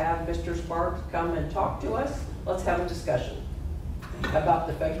to have Mr. Sparks come and talk to us? Let's have a discussion about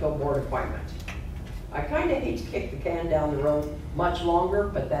the FEDCO board appointment. I kind of hate to kick the can down the road much longer,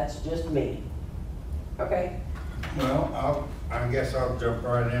 but that's just me. Okay? Well, I guess I'll jump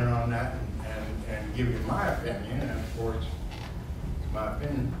right in on that and give you my opinion, and of course, it's my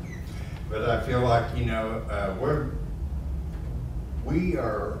opinion. But I feel like, you know, we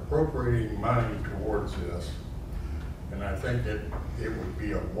are appropriating money towards this, and I think it would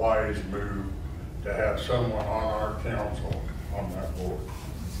be a wise move to have someone on our council on that board.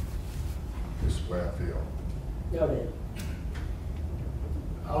 This is the way I feel. Noted.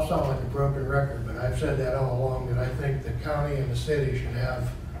 I'll sound like a broken record, but I've said that all along, that I think the county and the city should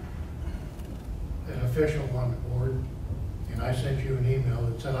have an official on the board. And I sent you an email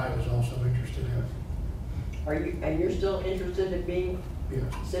that said I was also interested in it. Are you, and you're still interested in being, Yes,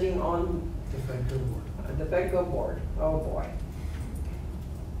 sitting on the FEDCO board. the FEDCO board? Oh, boy.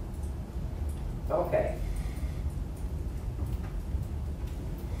 Okay.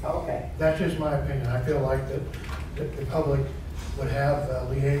 Okay. That's just my opinion. I feel like that the public would have a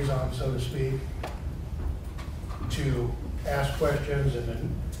liaison, so to speak, to ask questions and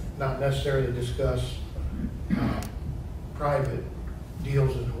then not necessarily discuss private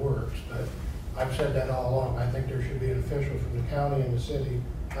deals in the works. But I've said that all along. I think there should be an official from the county and the city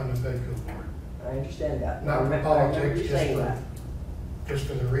on the FEDCO board. I understand that. Not for I remember politics, you saying that. just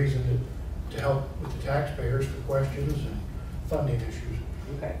for the reason to help with the taxpayers for questions and funding issues.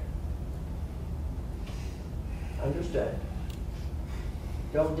 Okay. Understood.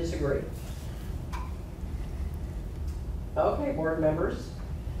 Don't disagree. Okay, board members.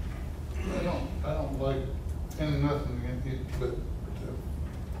 I don't like, and nothing against it, but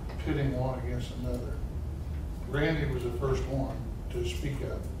pitting one against another. Randy was the first one to speak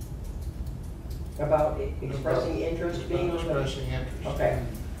up. About expressing interest being on the... Expressing interest. Okay.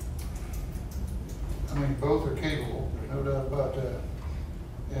 I mean, both are capable, there's no doubt about that.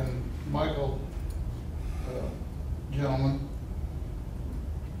 And Michael, gentleman,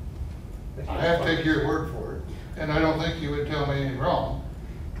 I have to take your word for it, and I don't think you would tell me anything wrong,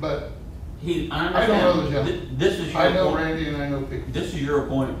 but I don't know the gentleman. This is your I know appointment. Randy and I know Pete. This is your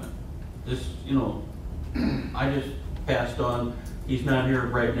appointment. This, you know, I just passed on. He's not here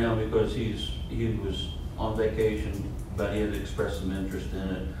right now because he was on vacation, but he had expressed some interest in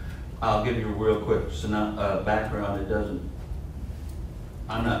it. I'll give you a real quick background.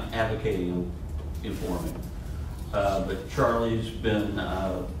 I'm not advocating him for me. But Charlie's been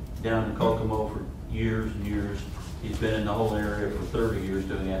down in Kokomo for years and years. He's been in the whole area for 30 years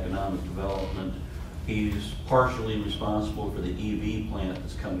doing economic development. He's partially responsible for the EV plant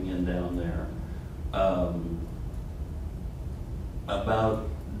that's coming in down there. About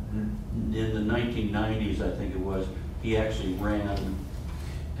in the 1990s, I think it was, he actually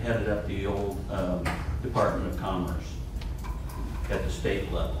headed up the old Department of Commerce at the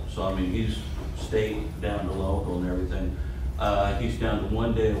state level. So, I mean, he's state down to local and everything. He's down to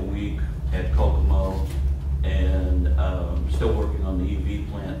 1 day a week at Kokomo and still working on the EV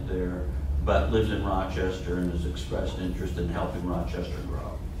plant there, but lives in Rochester and has expressed interest in helping Rochester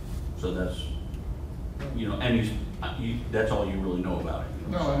grow. So that's, you know, and that's all you really know about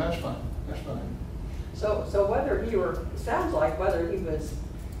him. No, and that's fine, that's fine. So whether he were, it sounds like whether he was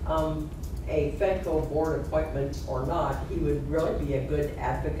a FEDCO board appointment or not, he would really be a good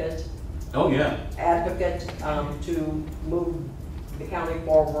advocate. Oh, yeah. Advocate to move the county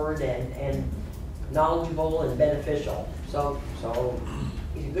forward and knowledgeable and beneficial. So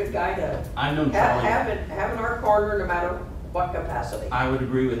he's a good guy to I've known Charlie. have in our corner no matter what capacity. I would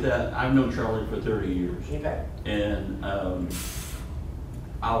agree with that. I've known Charlie for 30 years. Okay. And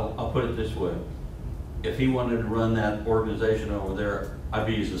I'll put it this way. If he wanted to run that organization over there, I'd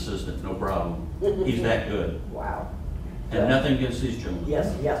be his assistant, no problem. He's that good. Wow. And nothing against these gentlemen.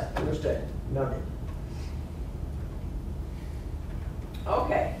 Yes, understood. Noted.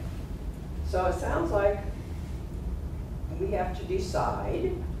 Okay. So it sounds like we have to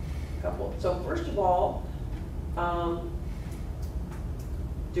decide a couple. So first of all,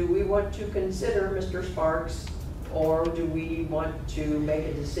 do we want to consider Mr. Sparks, or do we want to make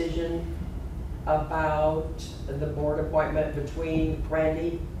a decision about the board appointment between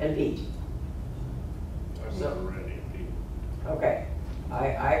Randy and Pete? Randy and Pete. Okay,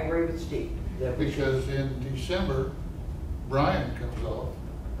 I agree with Steve. that we should- Because in December, Brian comes off.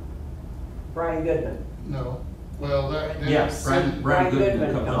 Brian No, well, that. Yes, Brian Brian Goodman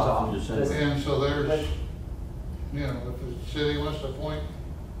Goodman comes comes off off. in December. And so there's you know, if the city wants to appoint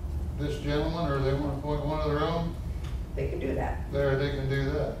this gentleman, or they want to appoint one of their own, They can do that. they can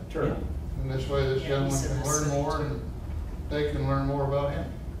do that. Sure. And this way, this gentleman can learn more, and they can learn more about him.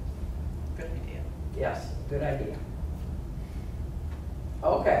 Good idea. Yes, good idea.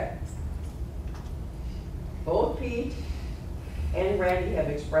 Okay. Both Pete and Randy have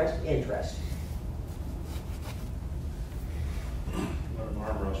expressed interest. Let them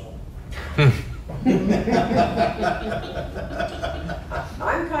arm wrestle.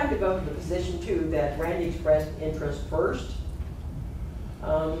 I'm kind of the position too, that Randy expressed interest first.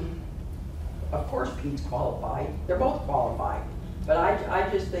 Of course Pete's qualified, they're both qualified, but I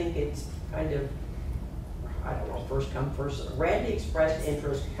just think it's kind of, I don't know, first come, first served. Randy expressed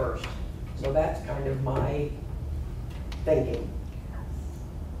interest first, so that's kind of my thinking.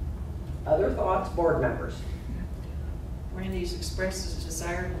 Other thoughts, board members? Randy's expressed his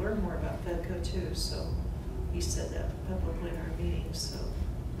desire to learn more about FEDCO too, so he said that publicly in our meetings, so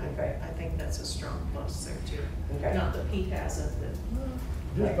Okay. I think that's a strong plus there too. Okay. Not that Pete hasn't, but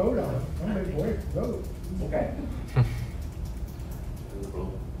Just vote on it. Don't make boy vote. Okay.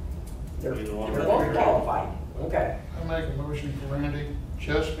 They're Either one. both qualified, okay, I make a motion for Randy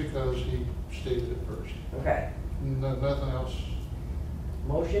just because he stated it first. okay. Nothing else.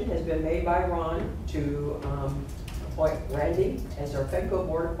 Motion has been made by Ron to appoint Randy as our FEDCO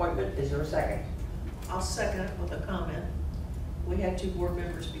board appointment. Is there a second? I'll second it with a comment. We had two board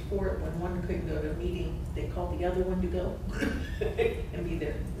members before it, when one couldn't go to a meeting, they called the other one to go and be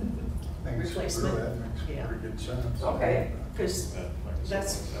there. Replacement. That makes Yeah. pretty good sense. Okay. Because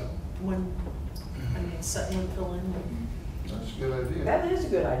that's when, I mean, Sutton would fill in. That's a good idea. That is a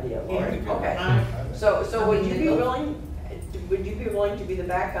good idea, Lori. Yeah. Okay. So would you be Yeah. willing to be the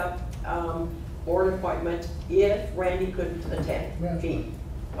backup board appointment if Randy couldn't attend? Yeah. Pete?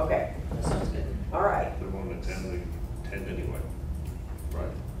 Okay, Sounds good. all right. They won't attend, they attend anyway, right?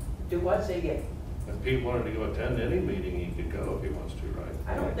 Do what, say again? If Pete wanted to go attend any meeting, he could go if he wants to, right?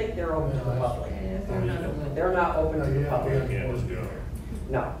 I don't think they're open to the public. They're not open. They're not open to the public. He can't just go.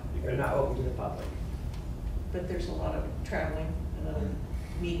 No, they're not open to the public. But there's a lot of traveling and other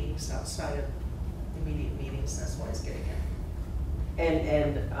meetings outside of immediate meetings, that's why it's getting it.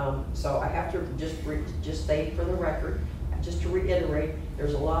 So I have to just state for the record, just to reiterate,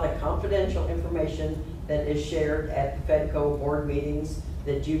 there's a lot of confidential information that is shared at the FEDCO board meetings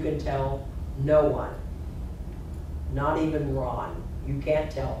that you can tell no one, not even Ron. You can't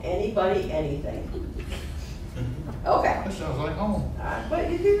tell anybody anything. Okay. That sounds like home.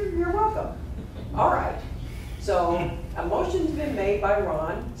 But you're welcome. All right. So a motion's been made by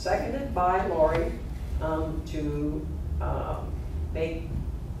Ron, seconded by Lori, to make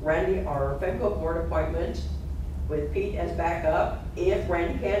Randy our FEDCO board appointment with Pete as backup. If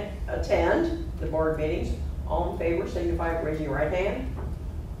Randy can't attend the board meetings, all in favor signify by raising your right hand.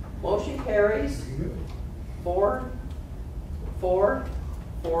 Motion carries 4 for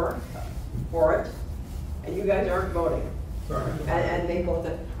it, and you guys aren't voting. And they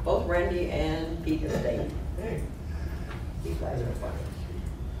both Randy and Pete abstained. Hey. You guys are funny.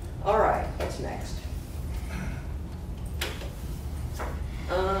 All right, what's next?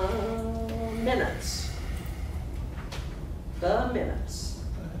 Minutes. The minutes.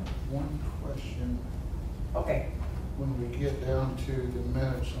 I have one question. Okay, When we get down to the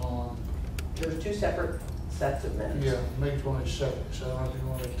minutes on, there's two separate sets of minutes. yeah, May 22nd, so I don't know if you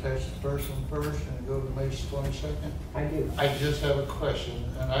want to attach the first one first and go to May 22nd? I do. I just have a question,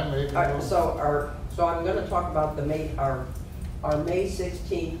 and I may be All right, wrong. so I'm gonna talk about our May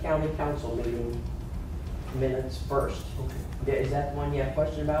 16th county council meeting minutes first. Okay. Is that the one you have a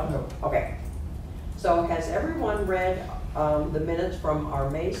question about? No. Okay. So has everyone read the minutes from our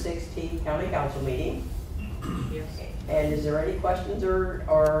May 16th county council meeting? Yes. And is there any questions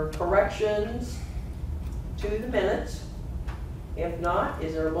or corrections to the minutes? If not,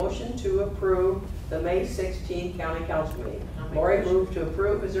 is there a motion to approve the May 16th county council meeting? I'll make a Lori motion. moved to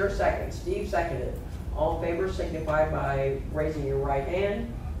approve. Is there a second? Steve seconded. All in favor signify by raising your right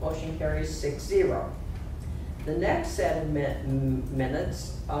hand. Motion carries 6-0. The next set of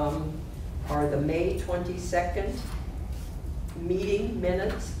minutes are the May 22nd meeting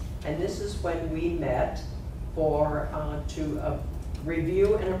minutes, and this is when we met for to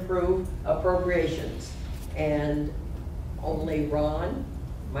review and approve appropriations. And only Ron,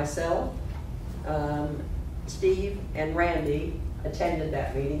 myself, Steve, and Randy attended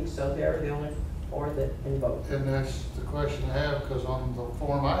that meeting, so they're the only four that can vote. And that's the question I have, because on the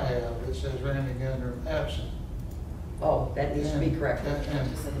form I have, it says Randy Gander absent. Oh, that needs to be And- corrected.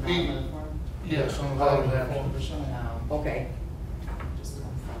 and Pete, yes, on the bottom of that form to sign. Okay,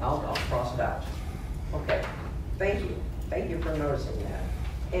 I'll cross it out. Okay. Thank you for noticing that.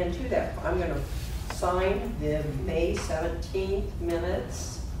 And to that, I'm gonna sign the May 17th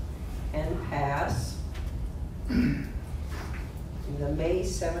minutes and pass. The May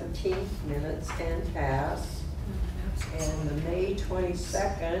 17th minutes and pass. And the May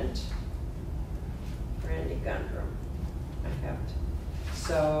 22nd, Randy Gundrum. I have to.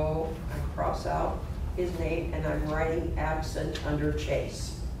 So I cross out his name and I'm writing absent under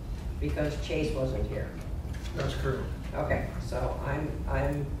Chase because Chase wasn't here. That's correct. Okay, so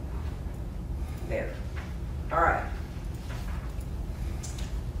I'm there. All right.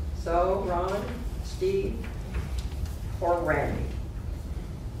 So Ron, Steve, or Randy?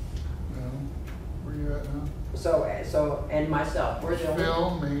 No, where you at now? So, and myself, we're the only.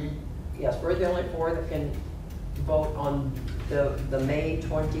 Phil, me, Yes, we're the only four that can vote on the May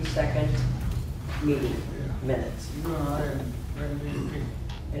 22nd meeting Yeah. minutes. you and I, and Randy and Pete.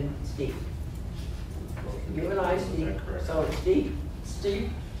 And Steve. You and I, Steve. So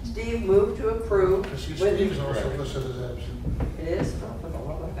Steve moved to approve. Because with- Steve's also listed as absent. It is? Oh, hold on,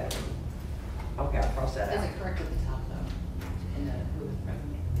 what about that? Okay, I'll cross that Is out. it correct at the top though? In the who was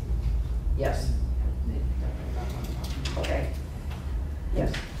present? Yes, okay.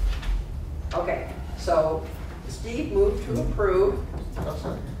 Yes. Okay, so Steve moved to approve I'll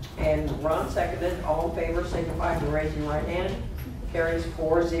second. and Ron seconded. All in favor, signify by raising your right hand. Carries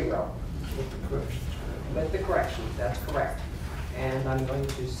 4-0. With the corrections. With the corrections, that's correct. And I'm going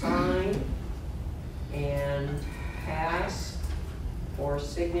to sign and pass for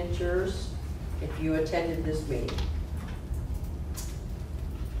signatures if you attended this meeting.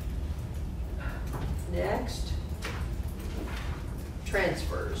 Next,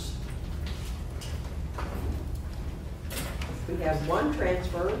 transfers. We have one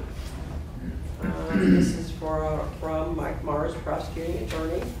transfer. This is from Mike Mars, prosecuting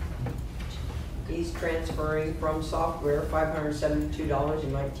attorney. He's transferring from software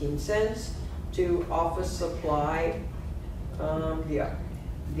 $572.19 to office supply. The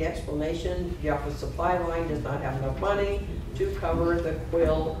explanation, the office supply line does not have enough money to cover the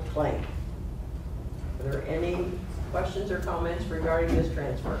Quill claim. Are there any questions or comments regarding this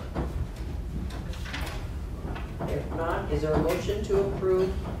transfer? If not, is there a motion to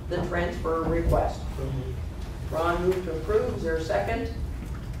approve the transfer request? Ron moved to approve, is there a second?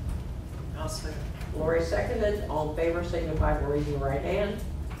 I'll second. Lori seconded, all in favor signify by raising your right hand.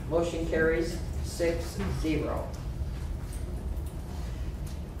 Motion carries 6-0.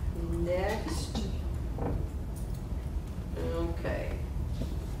 Next. Okay.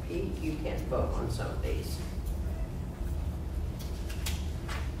 Pete, you can't vote on some of these.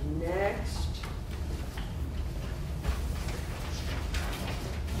 Next.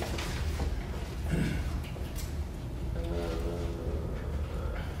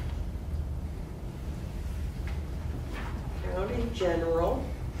 County General.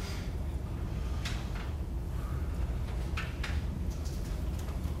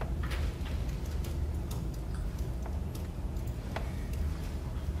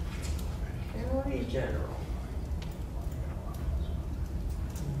 County General.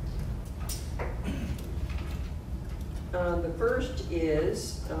 The first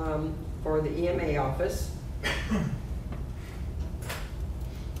is for the EMA office.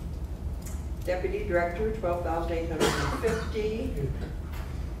 Deputy Director, $12,850.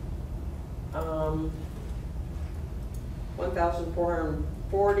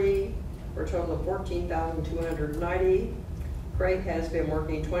 1,440 for a total of 14,290. Craig has been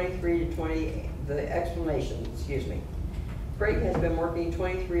working 23 to 20. The explanation, excuse me. Craig has been working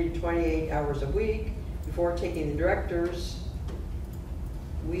 23 to 28 hours a week. Before taking the directors,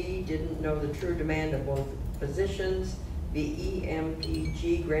 we didn't know the true demand of both positions. The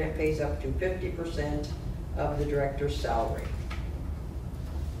EMPG grant pays up to 50% of the director's salary.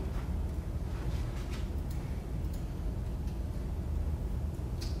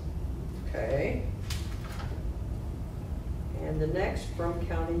 Okay. And the next from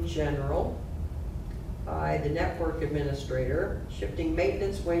County General, by the network administrator, shifting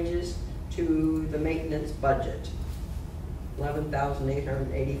maintenance wages to the maintenance budget,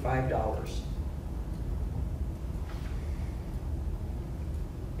 $11,885.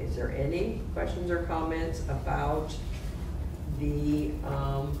 Is there any questions or comments about the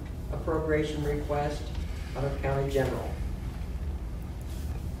appropriation request out of County General?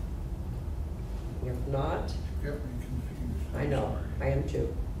 If not, Got me confused. I know, I am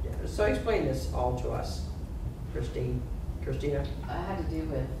too. So explain this all to us, Christina. It had to do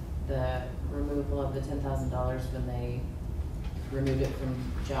with the removal of the $10,000 when they removed it from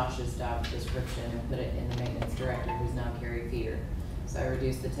Josh's job description and put it in the maintenance director, who's now Carrie Feeder. So I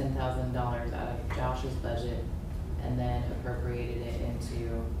reduced the $10,000 out of Josh's budget and then appropriated it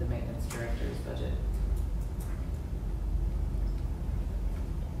into the maintenance director's budget.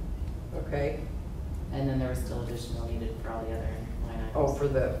 Okay, And then there was still additional needed for all the other line items. oh, for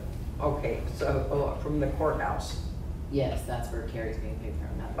the, okay, so, oh, from the courthouse, Yes, that's where Carrie's being paid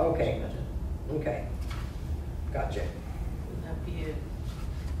from, not the Okay. commission budget. okay. Gotcha. Would that be a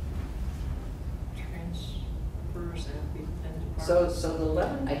transfers, that would be within the So, department? so the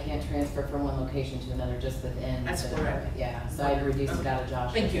 11, I can't transfer from one location to another, just within That's the what I- department. Yeah, so I'd reduce it out of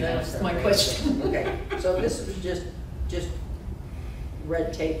Josh's. Thank you, that and was my appropriate it. question. okay, so this was just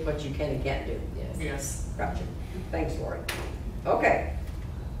red tape, what you can and can't do. Yes. Yes. Gotcha. Thanks, Lori. Okay.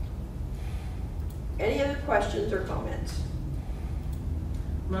 Any other questions or comments?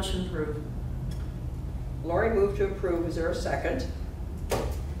 Motion approved. Lori moved to approve. Is there a second?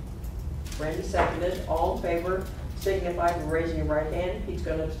 Randy seconded. All in favor, signify by raising your right hand. He's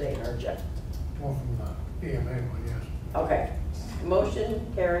going to abstain, aren't you? Well, from the EMA one, yes. Okay.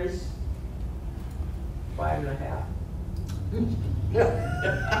 Motion carries 5.5. I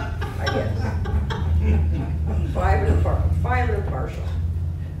guess. 5 and a partial.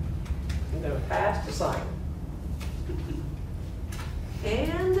 I'm going to pass to sign.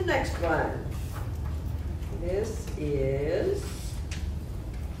 And the next one. This is,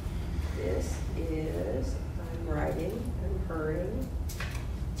 I'm writing, I'm hurrying.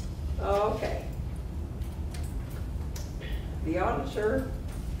 Okay. The auditor,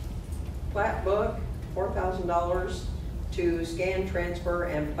 plat book, $4,000 to scan, transfer,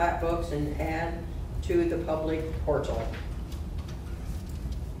 and plat books and add to the public portal.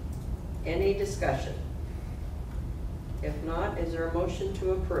 Any discussion? If not, is there a motion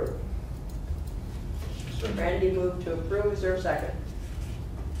to approve? Randy moved to approve. Is there a second?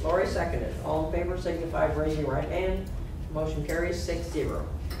 Lori seconded. All in favor signify by raising your right hand. Motion carries 6-0.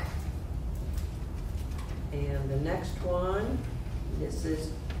 And the next one, this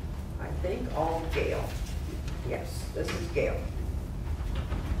is, I think, all Gail. Yes, this is Gail.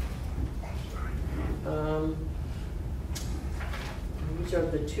 These are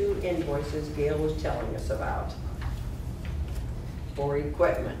the 2 invoices Gail was telling us about for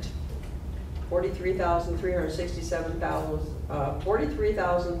equipment.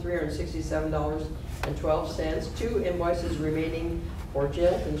 $43,367.12. 2 invoices remaining for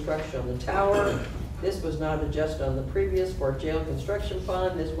jail construction on the tower. This was not adjusted on the previous for jail construction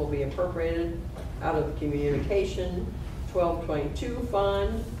fund. This will be appropriated out of communication 1222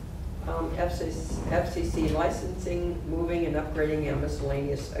 fund, FCC licensing, moving and upgrading and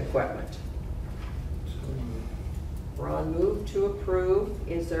miscellaneous equipment. Ron moved to approve.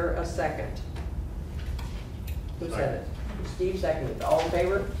 Is there a second? Who said it? Steve seconded. All in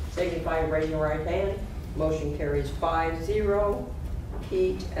favor, signify by raising your right hand. Motion carries 5-0.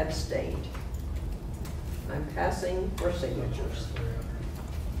 Pete abstained. I'm passing for signatures.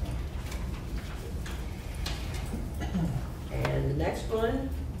 And the next one,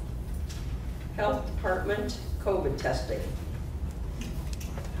 Health Department COVID testing.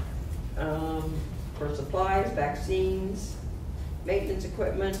 For supplies, vaccines, maintenance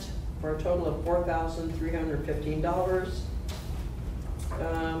equipment, for a total of $4,315.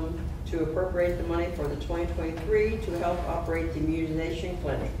 To appropriate the money for the 2023 to help operate the immunization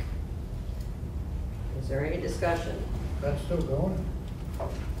clinic. Is there any discussion? That's still going?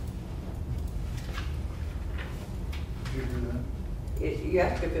 Did you do that? You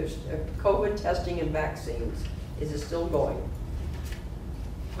have to, if it's COVID testing and vaccines, is it still going?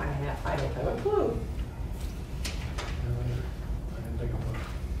 I don't have a clue. I didn't think about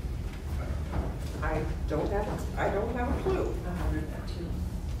it. I don't have a clue. I read that too.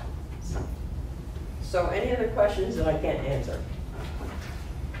 So any other questions that I can't answer?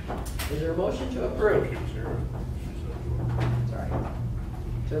 Is there a motion to approve? Sorry.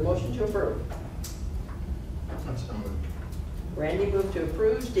 Is there a motion to approve? That's so moved. Randy moved to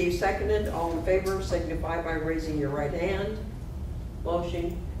approve. Steve seconded. All in favor signify by raising your right hand.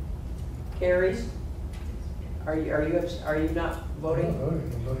 Motion carries. Are you not I'm not voting?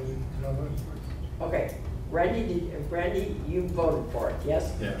 voting, I'm not voting for it. Okay. Randy, you voted for it,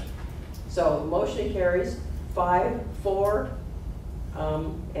 yes? Yes. So motion carries 5-4,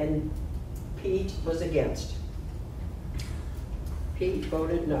 and Pete was against. Pete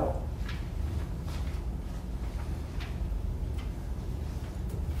voted no.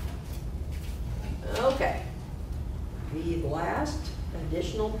 Okay. The last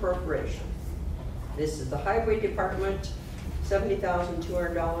additional appropriation. This is the Highway Department,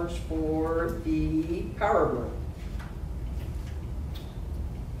 $70,200 for the power room.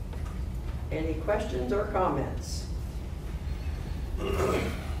 Any questions or comments?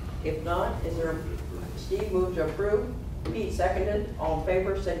 If not, is there, Steve moved to approve, Pete seconded, all in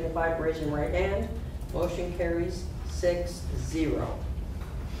favor, signify by raising your right hand. Motion carries 6-0.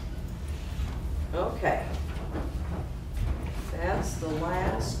 Okay. That's the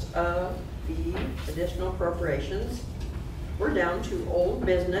last of the additional appropriations. We're down to old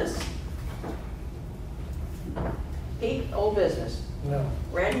business. Pete, old business. No.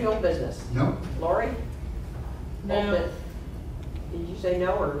 Randy, old business. No. Lori? No. Old bus- Did you say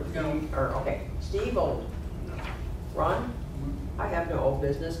no or? No. Or, okay. Steve, old. Ron? I have no old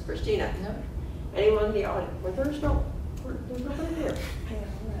business. Christina? No. Anyone in the audience? Well, there's nobody there.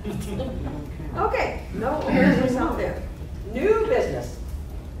 Okay, no old business out there. New business.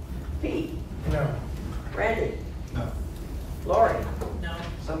 Pete? No. Randy? No. Lori? No.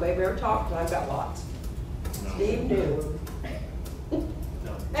 Somebody better talk, 'cause I've got lots. Steve, new.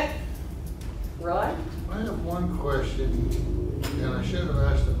 Ron? I have one question, and I should have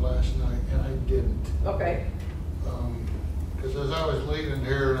asked it last night, and I didn't. Okay. Because as I was leaving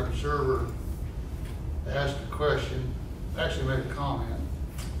here, an observer asked a question, actually made a comment,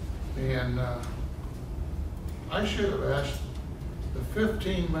 and I should have asked the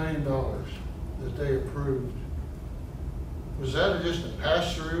 $15 million that they approved. Was that just a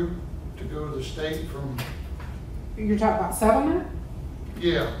pass-through to go to the state from? You're talking about settlement?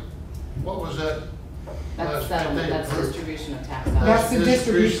 Yeah. What was that? That's settlement, that's distribution of tax dollars. That's the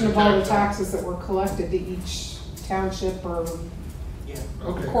distribution of all the tax taxes that were collected to each township or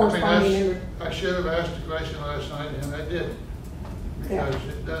Okay, corresponding. I should have asked the question last night, and I did. Yeah. Because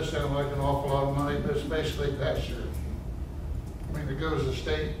it does sound like an awful lot of money, but it's basically pass-through. I mean, it goes to the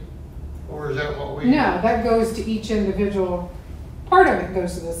state, or is that what we? No, that goes to each individual, part of it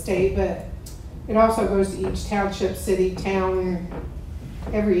goes to the state, but it also goes to each township, city, town,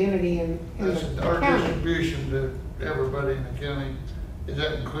 every entity in That's the our county. distribution to everybody in the county. Is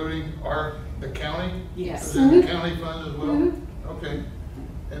that including the county? Yes. Is it the Mhm. county funds as well? Mhm. Okay.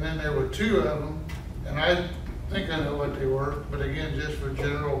 And then there were two of them, and I think I know what they were, but again, just for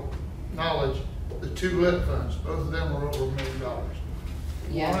general knowledge, the two lit funds, both of them were over $1 million.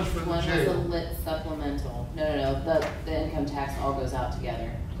 Yeah, One is for the one was a jail. lit supplemental. No, the income tax all goes out together.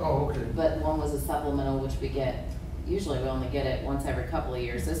 Oh, okay. But one was a supplemental, which we get, usually we only get it once every couple of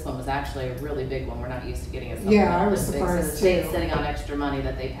years. This one was actually a really big one. We're not used to getting a supplemental. Yeah, I was this big. So the surprised state's too. sitting on extra money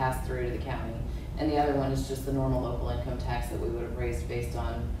that they pass through to the county. And the other one is just the normal local income tax that we would have raised based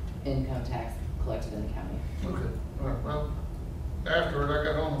on income tax collected in the county. Okay, all right, well, afterward, I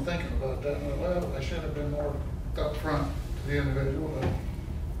got home thinking about that, and I thought, well, I should have been more upfront to the individual,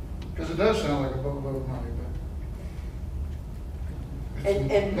 because it does sound like a boatload of money, but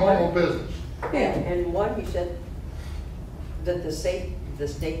And it's normal one- business. And one, you said that the state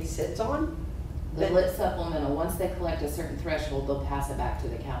sits on? The lit supplemental, once they collect a certain threshold, they'll pass it back to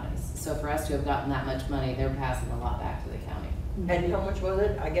the counties. So for us to have gotten that much money, they're passing a lot back to the county. And how much was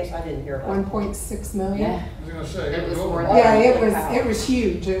it? I guess I didn't hear about it. 1.6 million. Yeah, I was gonna say, It was over. more Yeah, Wow. it was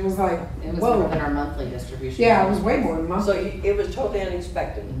huge. It was like, it was more than whoa. our monthly distribution. Yeah, it was way more than So monthly. it was totally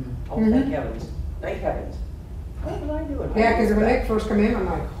unexpected. Mhm. Oh, thank Mhm. heavens. Thank heavens. What was I doing? Yeah, because when they first come in, I'm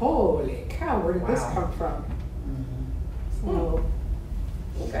like, holy cow, where did this Wow. come from? Mhm. So,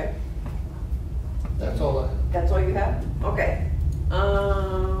 Okay, That's all I have. that's all you have? Okay.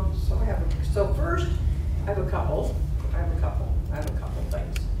 So first, I have a couple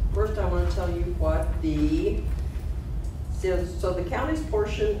things. First, I want to tell you what so the county's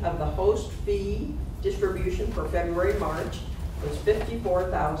portion of the host fee distribution for February, March was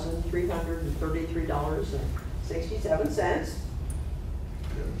 $54,333.67.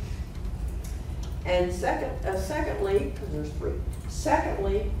 And secondly, because there's three,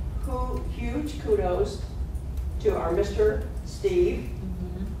 huge kudos to our Mr. Steve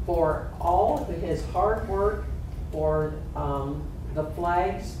for all of his hard work for the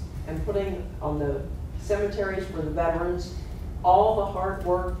flags and putting on the cemeteries for the veterans, all the hard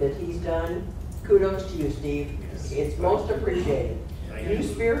work that he's done. Kudos to you, Steve. It's most appreciated. You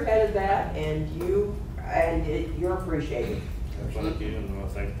spearheaded that and you're appreciated. Thank you, and I want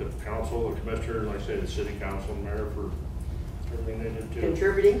to thank the council, the commissioners, like I say, the city council, and mayor for everything they did too.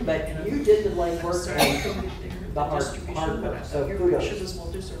 Contributing, but you did the legwork Sorry, and the hard distribution, work, but so your kudos. wishes as well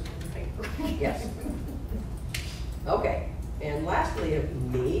deserved in the paper. Yes. Okay, and lastly of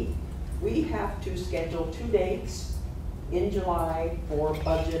me, we have to schedule 2 dates in July for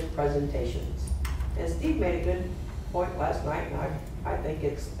budget presentations. And Steve made a good point last night, and I think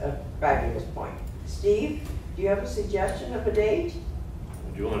it's a fabulous point. Steve, do you have a suggestion of a date?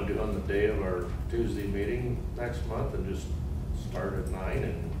 Do you want to do on the day of our Tuesday meeting next month and just start at 9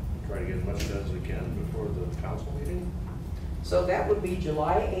 and try to get as much done as we can before the council meeting? So that would be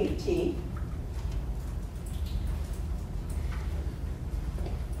July 18th.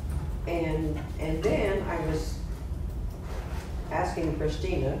 And then I was asking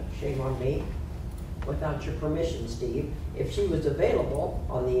Christina, shame on me, without your permission, Steve, if she was available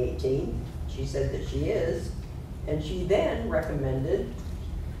on the 18th. She said that she is, and she then recommended,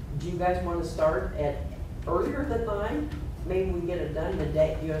 do you guys want to start at earlier than 9? Maybe we can get it done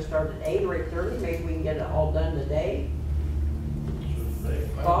today. You want to start at 8 or 8:30? Maybe we can get it all done today.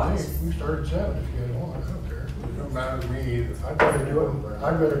 Thoughts? We start at 7 if you guys want, I don't care. It don't matter to me either. I'd rather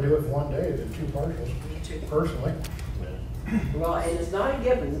do it in one day than 2 partials, personally. Well, and it's not a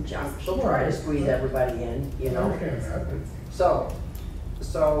given. I'm still trying to squeeze everybody in, you I know? understand that, but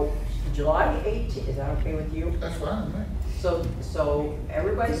So July 18th, is that okay with you? That's fine with me. So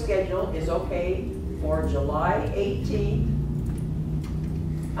everybody's schedule is okay for July 18th.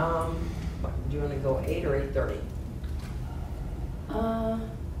 Do you want to go 8 or 8:30?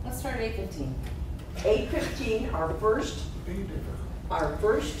 Let's start at 8:15. 8:15, our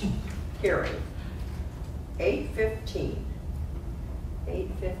first hearing. 8:15.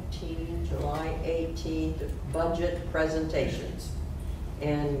 8:15, July 18th, budget presentations.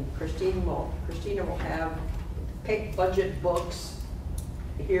 And Christina will have pick budget books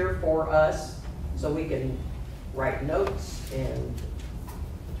here for us so we can write notes and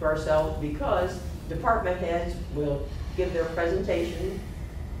to ourselves, because department heads will give their presentation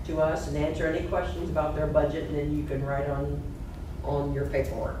to us and answer any questions about their budget, and then you can write on your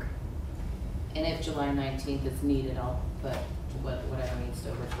paperwork. And if July 19th is needed, I'll put whatever needs to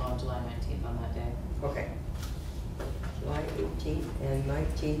overflow on July 19th on that day. Okay. July 18th and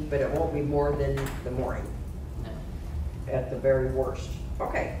 19th, but it won't be more than the morning. No. At the very worst.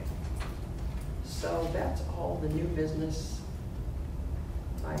 Okay. So that's all the new business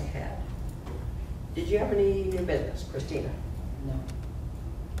I had. Did you have any new business, Christina? No.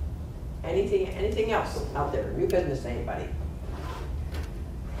 Anything else out there? New business, anybody?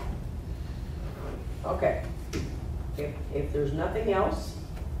 Okay. If there's nothing else,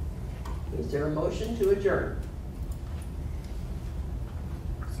 is there a motion to adjourn?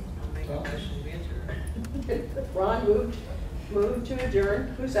 I'll make a motion to adjourn. Ron moved to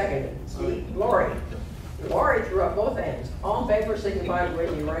adjourn. Who seconded? Steve? Lori. Lori threw up both hands. All in favor, signify by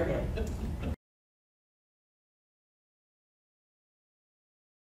raising your right hand.